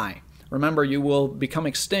die. Remember, you will become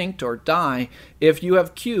extinct or die if you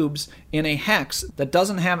have cubes in a hex that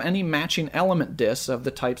doesn't have any matching element discs of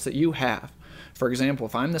the types that you have. For example,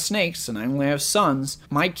 if I'm the snakes and I only have suns,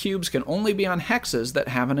 my cubes can only be on hexes that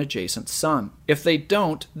have an adjacent sun. If they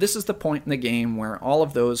don't, this is the point in the game where all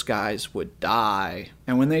of those guys would die.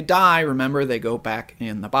 And when they die, remember, they go back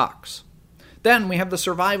in the box. Then we have the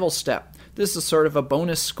survival step. This is sort of a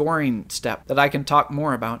bonus scoring step that I can talk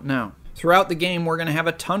more about now. Throughout the game, we're going to have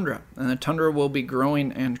a tundra, and the tundra will be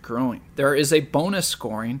growing and growing. There is a bonus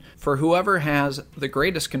scoring for whoever has the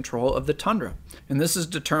greatest control of the tundra, and this is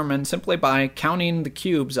determined simply by counting the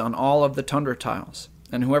cubes on all of the tundra tiles.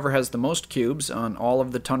 And whoever has the most cubes on all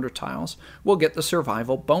of the tundra tiles will get the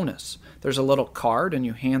survival bonus. There's a little card, and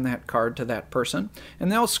you hand that card to that person,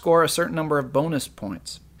 and they'll score a certain number of bonus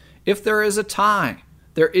points. If there is a tie,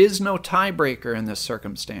 there is no tiebreaker in this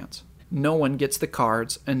circumstance. No one gets the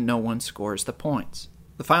cards, and no one scores the points.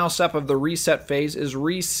 The final step of the reset phase is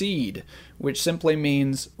reseed, which simply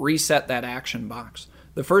means reset that action box.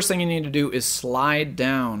 The first thing you need to do is slide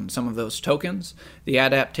down some of those tokens. The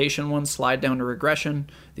adaptation ones slide down to regression.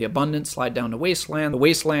 The abundance slide down to wasteland. The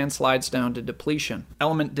wasteland slides down to depletion.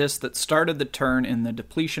 Element discs that started the turn in the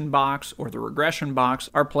depletion box or the regression box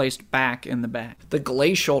are placed back in the bag. The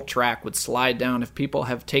glacial track would slide down. If people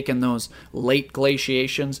have taken those late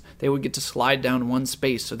glaciations, they would get to slide down one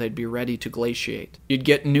space so they'd be ready to glaciate. You'd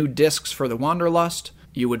get new discs for the Wanderlust.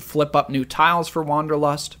 You would flip up new tiles for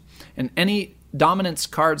Wanderlust. And any dominance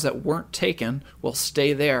cards that weren't taken will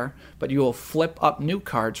stay there, but you will flip up new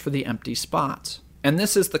cards for the empty spots. And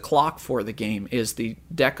this is the clock for the game, is the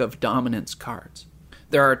deck of dominance cards.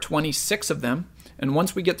 There are 26 of them, and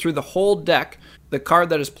once we get through the whole deck, the card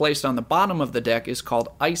that is placed on the bottom of the deck is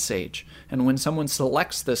called Ice Age, and when someone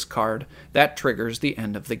selects this card, that triggers the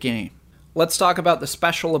end of the game. Let's talk about the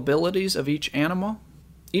special abilities of each animal.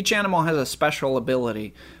 Each animal has a special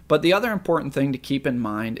ability, but the other important thing to keep in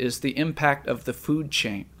mind is the impact of the food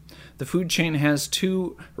chain. The food chain has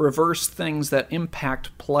two reverse things that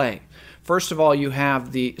impact play. First of all, you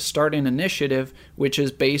have the starting initiative, which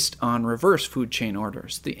is based on reverse food chain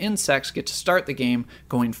orders. The insects get to start the game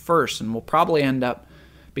going first, and will probably end up,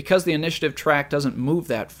 because the initiative track doesn't move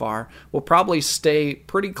that far, will probably stay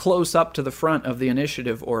pretty close up to the front of the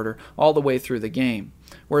initiative order all the way through the game.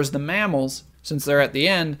 Whereas the mammals, since they're at the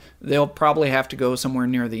end, they'll probably have to go somewhere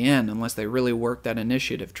near the end unless they really work that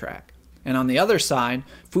initiative track. And on the other side,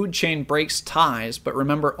 food chain breaks ties, but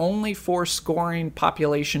remember, only for scoring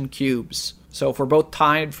population cubes. So if we're both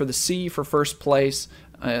tied for the C for first place,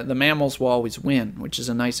 the mammals will always win, which is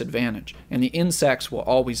a nice advantage. And the insects will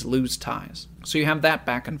always lose ties. So you have that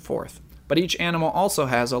back and forth. But each animal also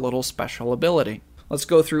has a little special ability. Let's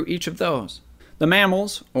go through each of those. The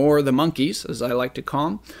mammals, or the monkeys, as I like to call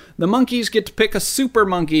them, the monkeys get to pick a super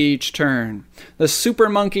monkey each turn. The super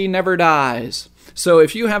monkey never dies. So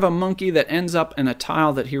if you have a monkey that ends up in a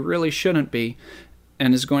tile that he really shouldn't be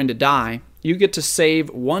and is going to die, you get to save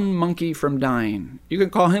one monkey from dying. You can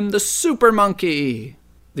call him the super monkey.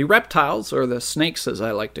 The reptiles, or the snakes as I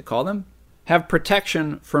like to call them, have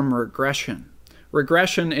protection from regression.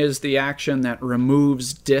 Regression is the action that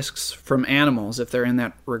removes discs from animals if they're in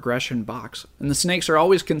that regression box. And the snakes are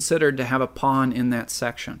always considered to have a pawn in that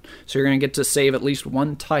section. So you're going to get to save at least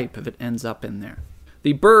one type if it ends up in there.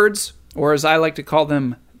 The birds, or as I like to call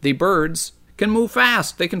them, the birds, can move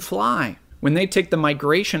fast. They can fly. When they take the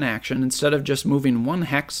migration action, instead of just moving one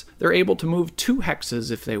hex, they're able to move 2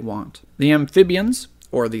 hexes if they want. The amphibians,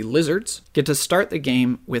 or the lizards, get to start the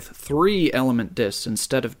game with 3 element discs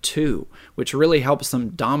instead of 2, which really helps them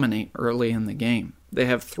dominate early in the game. They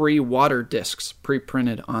have 3 water discs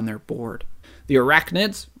pre-printed on their board. The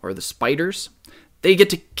arachnids, or the spiders, they get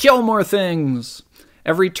to kill more things.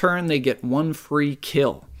 Every turn they get 1 free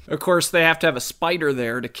kill. Of course, they have to have a spider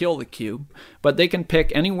there to kill the cube, but they can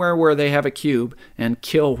pick anywhere where they have a cube and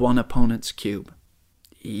kill one opponent's cube.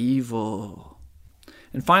 Evil.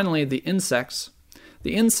 And finally, the insects.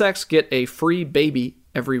 The insects get a free baby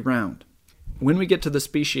every round. When we get to the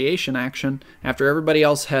speciation action, after everybody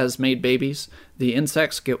else has made babies, the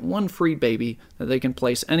insects get 1 free baby that they can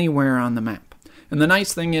place anywhere on the map. And the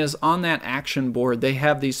nice thing is, on that action board, they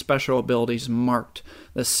have these special abilities marked.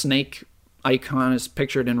 The snake icon is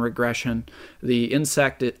pictured in regression. The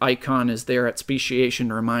insect icon is there at speciation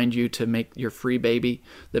to remind you to make your free baby.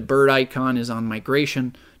 The bird icon is on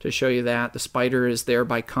migration to show you that. The spider is there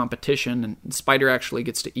by competition, and the spider actually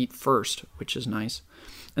gets to eat first, which is nice.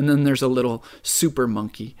 And then there's a little super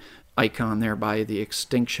monkey icon there by the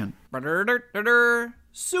extinction.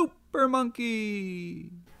 Super monkey!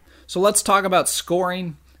 So let's talk about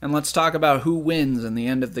scoring, and let's talk about who wins in the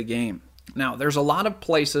end of the game. Now, there's a lot of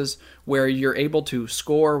places where you're able to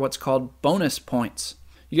score what's called bonus points.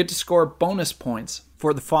 You get to score bonus points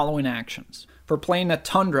for the following actions. For playing a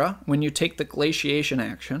tundra, when you take the glaciation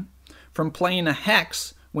action. From playing a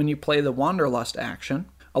hex, when you play the wanderlust action.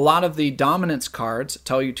 A lot of the dominance cards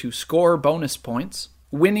tell you to score bonus points.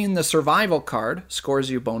 Winning the survival card scores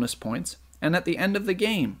you bonus points. And at the end of the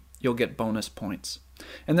game, you'll get bonus points.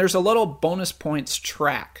 And there's a little bonus points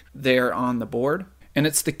track there on the board. And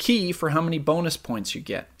it's the key for how many bonus points you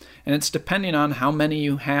get. And it's depending on how many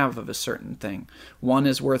you have of a certain thing. 1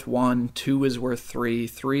 is worth 1, 2 is worth 3,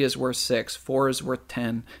 3 is worth 6, 4 is worth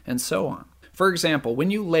 10, and so on. For example,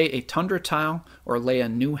 when you lay a tundra tile or lay a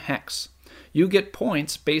new hex, you get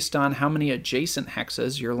points based on how many adjacent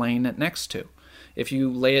hexes you're laying it next to. If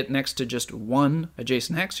you lay it next to just one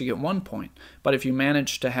adjacent hex, you get 1 point. But if you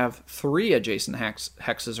manage to have 3 adjacent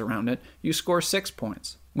hexes around it, you score 6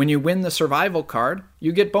 points. When you win the survival card,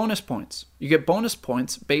 you get bonus points. You get bonus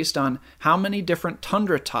points based on how many different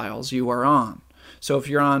tundra tiles you are on. So if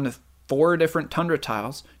you're on 4 different tundra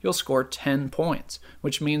tiles, you'll score 10 points,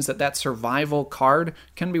 which means that survival card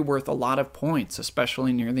can be worth a lot of points,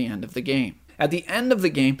 especially near the end of the game. At the end of the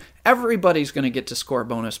game, everybody's going to get to score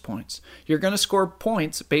bonus points. You're going to score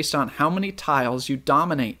points based on how many tiles you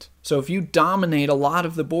dominate. So if you dominate a lot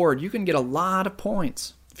of the board, you can get a lot of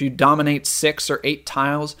points. If you dominate 6 or 8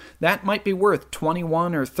 tiles, that might be worth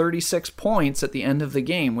 21 or 36 points at the end of the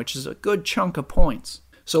game, which is a good chunk of points.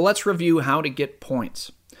 So let's review how to get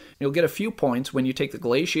points. You'll get a few points when you take the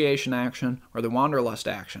Glaciation action or the Wanderlust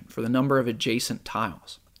action for the number of adjacent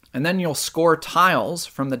tiles. And then you'll score tiles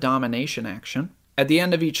from the Domination action. At the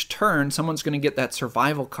end of each turn, someone's going to get that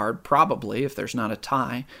survival card, probably, if there's not a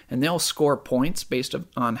tie, and they'll score points based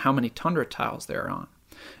on how many tundra tiles they're on.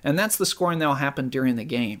 And that's the scoring that'll happen during the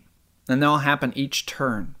game. And that'll happen each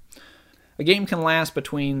turn. A game can last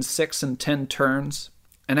between 6 and 10 turns.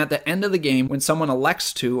 And at the end of the game, when someone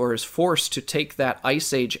elects to or is forced to take that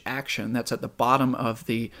Ice Age action that's at the bottom of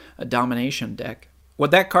the Domination deck,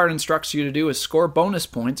 what that card instructs you to do is score bonus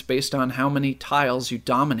points based on how many tiles you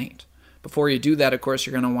dominate. Before you do that, of course,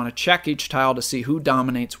 you're going to want to check each tile to see who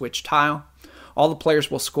dominates which tile. All the players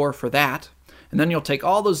will score for that. And then you'll take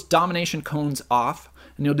all those domination cones off,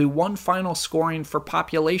 and you'll do one final scoring for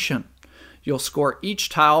population. You'll score each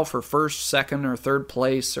tile for first, second, or third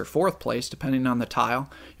place, or fourth place, depending on the tile.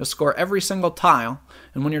 You'll score every single tile,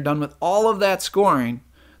 and when you're done with all of that scoring,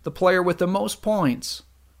 the player with the most points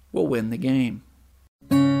will win the game.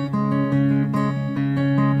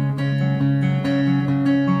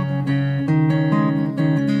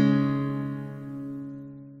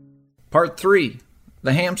 Part 3,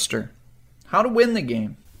 the hamster. How to win the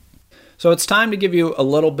game. So it's time to give you a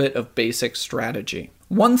little bit of basic strategy.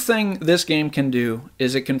 One thing this game can do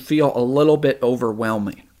is it can feel a little bit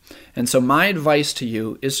overwhelming. And so my advice to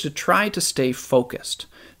you is to try to stay focused.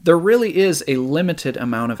 There really is a limited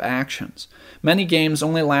amount of actions. Many games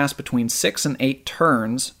only last between 6 and 8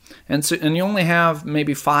 turns, and you only have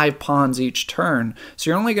maybe 5 pawns each turn, so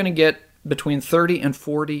you're only going to get between 30 and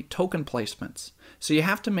 40 token placements. So you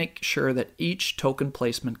have to make sure that each token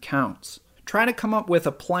placement counts. Try to come up with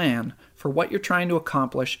a plan for what you're trying to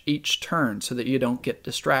accomplish each turn so that you don't get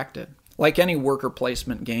distracted. Like any worker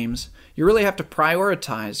placement games, you really have to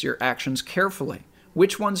prioritize your actions carefully.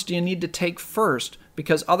 Which ones do you need to take first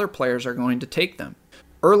because other players are going to take them?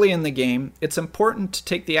 Early in the game, it's important to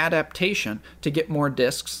take the adaptation to get more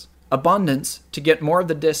discs, abundance to get more of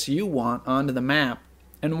the discs you want onto the map,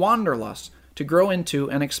 and wanderlust to grow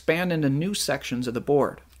into and expand into new sections of the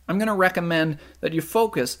board. I'm going to recommend that you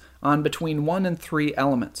focus on between 1 and 3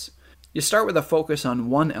 elements. You start with a focus on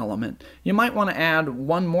one element. You might want to add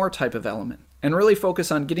one more type of element and really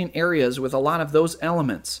focus on getting areas with a lot of those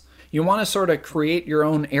elements. You want to sort of create your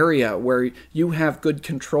own area where you have good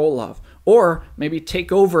control of, or maybe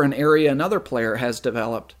take over an area another player has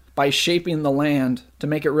developed by shaping the land to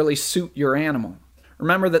make it really suit your animal.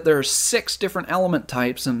 Remember that there are 6 different element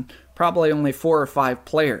types and probably only 4 or 5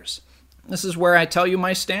 players. This is where I tell you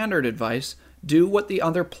my standard advice. Do what the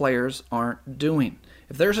other players aren't doing.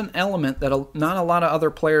 If there's an element that not a lot of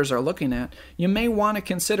other players are looking at, you may want to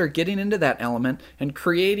consider getting into that element and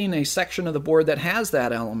creating a section of the board that has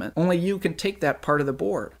that element. Only you can take that part of the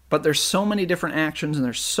board. But there's so many different actions and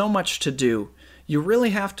there's so much to do. You really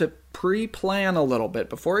have to pre-plan a little bit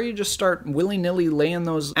before you just start willy-nilly laying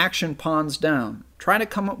those action pawns down. Try to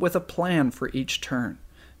come up with a plan for each turn.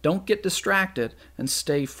 Don't get distracted and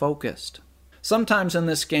stay focused. Sometimes in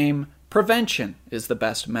this game, prevention is the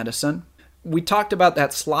best medicine. We talked about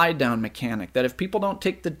that slide down mechanic, that if people don't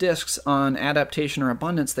take the discs on adaptation or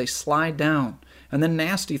abundance, they slide down. And then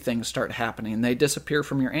nasty things start happening. They disappear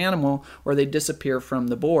from your animal or they disappear from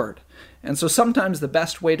the board. And so sometimes the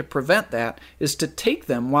best way to prevent that is to take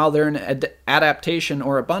them while they're in adaptation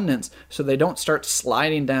or abundance so they don't start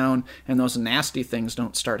sliding down and those nasty things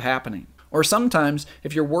don't start happening. Or sometimes,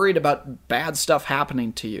 if you're worried about bad stuff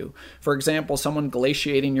happening to you, for example, someone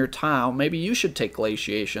glaciating your tile, maybe you should take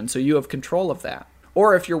glaciation so you have control of that.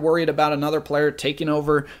 Or if you're worried about another player taking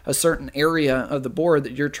over a certain area of the board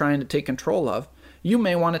that you're trying to take control of, you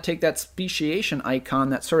may want to take that speciation icon,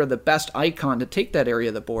 that's sort of the best icon to take that area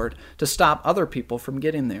of the board to stop other people from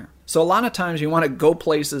getting there. So a lot of times you want to go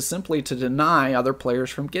places simply to deny other players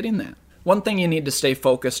from getting that. One thing you need to stay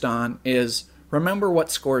focused on is remember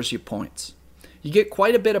what scores you points. You get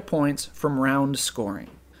quite a bit of points from round scoring.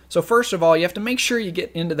 So first of all, you have to make sure you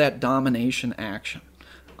get into that domination action.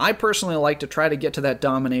 I personally like to try to get to that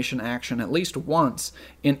domination action at least once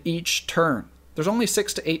in each turn. There's only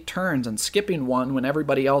 6 to 8 turns, and skipping one when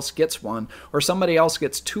everybody else gets one, or somebody else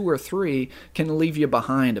gets 2 or 3, can leave you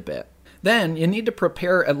behind a bit. Then you need to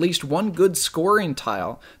prepare at least one good scoring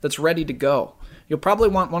tile that's ready to go. You'll probably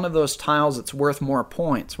want one of those tiles that's worth more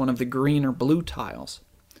points, one of the green or blue tiles.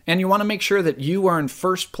 And you want to make sure that you are in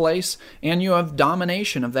first place and you have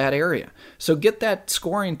domination of that area. So get that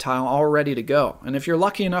scoring tile all ready to go. And if you're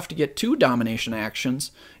lucky enough to get 2 domination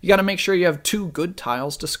actions, you got to make sure you have 2 good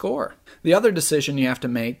tiles to score. The other decision you have to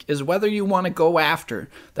make is whether you want to go after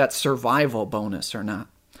that survival bonus or not.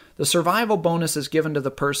 The survival bonus is given to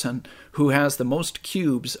the person who has the most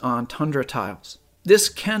cubes on Tundra tiles. This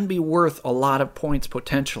can be worth a lot of points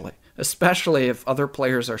potentially, especially if other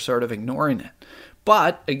players are sort of ignoring it.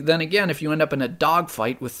 But then again, if you end up in a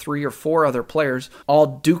dogfight with 3 or 4 other players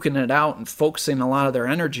all duking it out and focusing a lot of their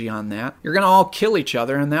energy on that, you're going to all kill each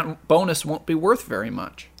other and that bonus won't be worth very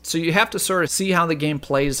much. So you have to sort of see how the game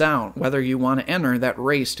plays out, whether you want to enter that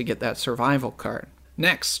race to get that survival card.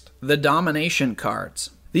 Next, the domination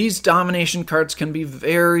cards. These domination cards can be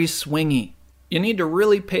very swingy. You need to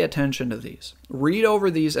really pay attention to these. Read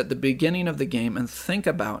over these at the beginning of the game and think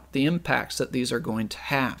about the impacts that these are going to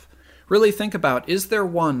have. Really think about, is there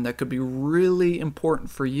one that could be really important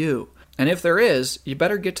for you? And if there is, you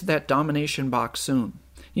better get to that domination box soon.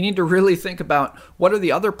 You need to really think about what are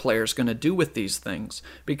the other players going to do with these things,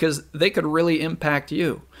 because they could really impact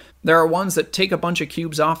you. There are ones that take a bunch of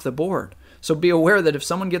cubes off the board. So be aware that if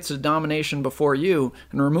someone gets a domination before you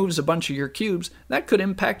and removes a bunch of your cubes, that could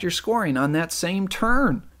impact your scoring on that same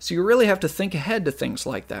turn. So you really have to think ahead to things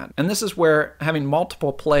like that. And this is where having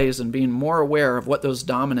multiple plays and being more aware of what those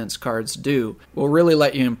dominance cards do will really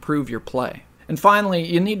let you improve your play. And finally,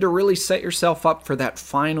 you need to really set yourself up for that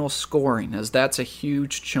final scoring, as that's a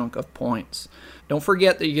huge chunk of points. Don't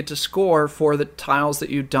forget that you get to score for the tiles that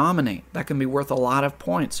you dominate. That can be worth a lot of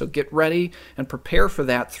points. So get ready and prepare for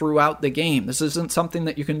that throughout the game. This isn't something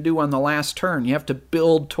that you can do on the last turn. You have to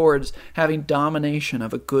build towards having domination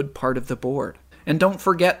of a good part of the board. And don't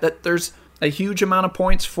forget that there's a huge amount of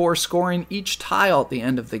points for scoring each tile at the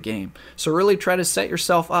end of the game. So really try to set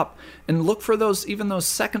yourself up and look for those, even those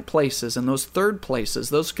second places and those third places.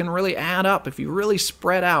 Those can really add up if you really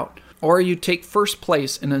spread out. Or you take first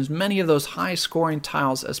place in as many of those high-scoring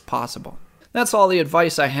tiles as possible. That's all the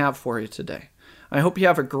advice I have for you today. I hope you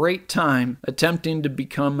have a great time attempting to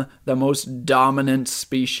become the most dominant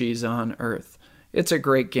species on Earth. It's a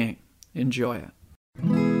great game. Enjoy it.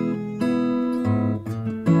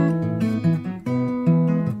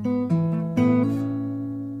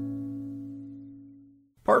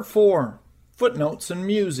 Part 4. Footnotes and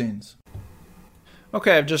Musings.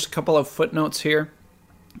 Okay, I have just a couple of footnotes here.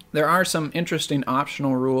 There are some interesting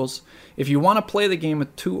optional rules. If you want to play the game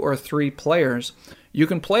with 2 or 3 players, you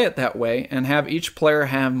can play it that way and have each player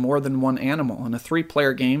have more than one animal. In a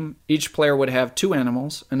 3-player game, each player would have 2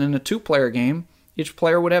 animals, and in a 2-player game, each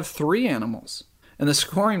player would have 3 animals. And the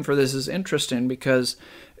scoring for this is interesting because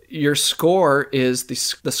your score is the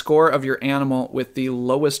score of your animal with the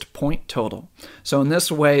lowest point total. So in this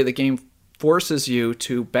way, the game forces you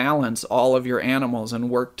to balance all of your animals and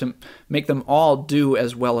work to make them all do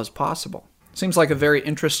as well as possible. Seems like a very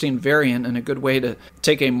interesting variant and a good way to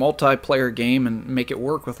take a multiplayer game and make it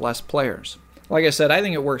work with less players. Like I said, I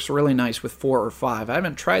think it works really nice with 4 or 5. I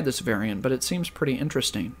haven't tried this variant, but it seems pretty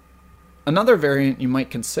interesting. Another variant you might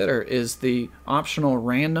consider is the optional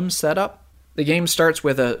random setup. The game starts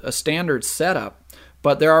with a standard setup,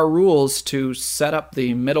 but there are rules to set up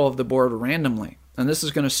the middle of the board randomly. And this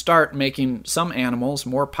is going to start making some animals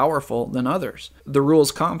more powerful than others. The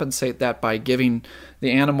rules compensate that by giving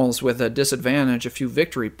the animals with a disadvantage a few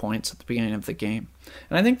victory points at the beginning of the game.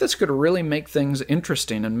 And I think this could really make things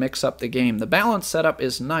interesting and mix up the game. The balance setup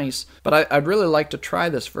is nice, but I'd really like to try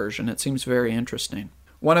this version. It seems very interesting.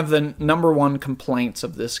 One of the number one complaints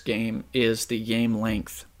of this game is the game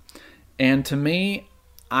length. And to me,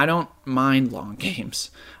 I don't mind long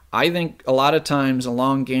games. I think a lot of times a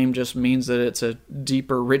long game just means that it's a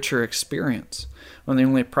deeper, richer experience, when the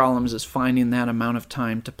only problem is finding that amount of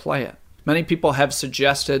time to play it. Many people have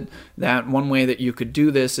suggested that one way that you could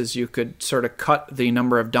do this is you could sort of cut the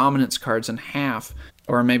number of dominance cards in half,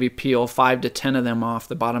 or maybe peel 5 to 10 of them off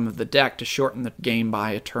the bottom of the deck to shorten the game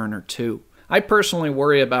by a turn or 2. I personally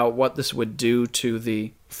worry about what this would do to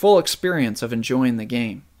the full experience of enjoying the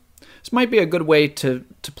game. This might be a good way to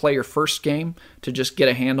play your first game, to just get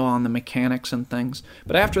a handle on the mechanics and things.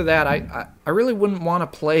 But after that, I really wouldn't want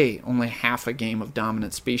to play only half a game of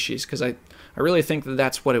Dominant Species, because I really think that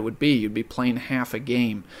that's what it would be. You'd be playing half a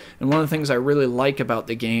game. And one of the things I really like about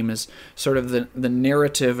the game is sort of the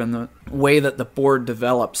narrative and the way that the board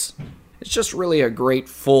develops. It's just really a great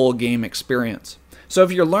full game experience. So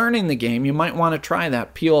if you're learning the game, you might want to try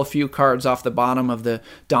that. Peel a few cards off the bottom of the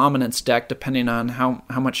Dominance deck, depending on how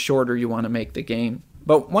much shorter you want to make the game.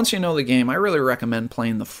 But once you know the game, I really recommend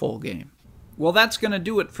playing the full game. Well, that's going to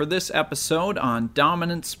do it for this episode on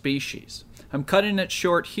Dominant Species. I'm cutting it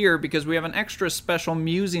short here because we have an extra special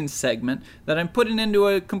musing segment that I'm putting into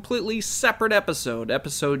a completely separate episode,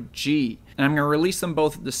 episode G. And I'm going to release them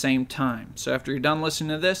both at the same time. So after you're done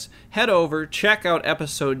listening to this, head over, check out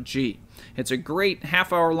episode G. It's a great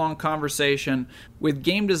half-hour-long conversation with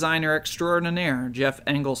game designer extraordinaire Jeff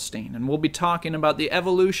Engelstein, and we'll be talking about the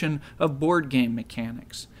evolution of board game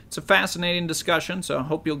mechanics. It's a fascinating discussion, so I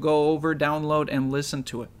hope you'll go over, download, and listen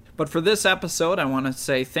to it. But for this episode, I want to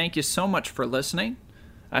say thank you so much for listening.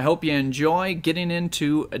 I hope you enjoy getting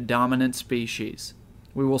into a Dominant Species.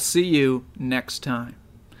 We will see you next time.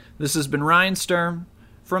 This has been Ryan Sturm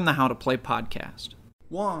from the How to Play podcast.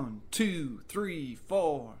 1, 2, 3,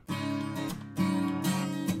 4.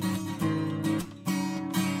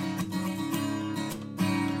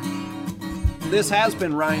 This has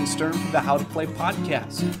been Ryan Sturm for the How to Play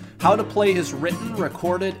podcast. How to Play is written,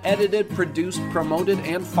 recorded, edited, produced, promoted,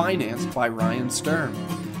 and financed by Ryan Sturm.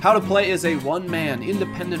 How to Play is a one-man,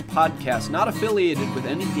 independent podcast not affiliated with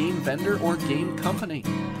any game vendor or game company.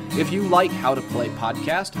 If you like How to Play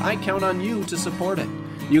podcast, I count on you to support it.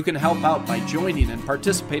 You can help out by joining and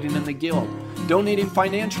participating in the guild, donating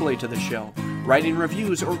financially to the show, writing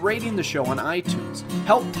reviews or rating the show on iTunes,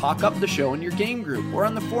 help talk up the show in your game group or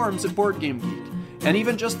on the forums at Board Game Geek, and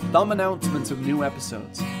even just thumb announcements of new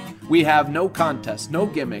episodes. We have no contests, no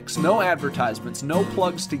gimmicks, no advertisements, no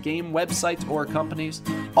plugs to game websites or companies.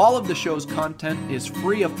 All of the show's content is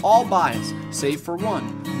free of all bias, save for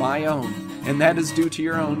one, my own, and that is due to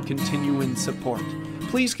your own continuing support.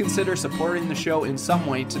 Please consider supporting the show in some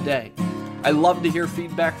way today. I love to hear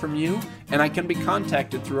feedback from you, and I can be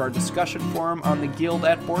contacted through our discussion forum on the guild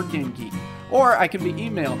at Board Game Geek, or I can be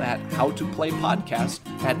emailed at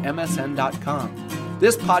howtoplaypodcast@msn.com.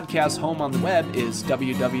 This podcast's home on the web is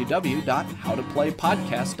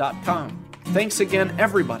www.howtoplaypodcast.com. Thanks again,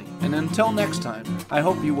 everybody, and until next time, I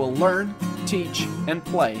hope you will learn, teach, and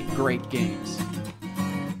play great games.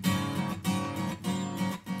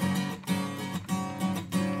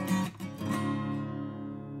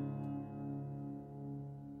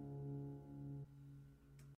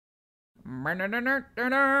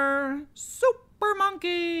 Super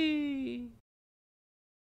Monkey!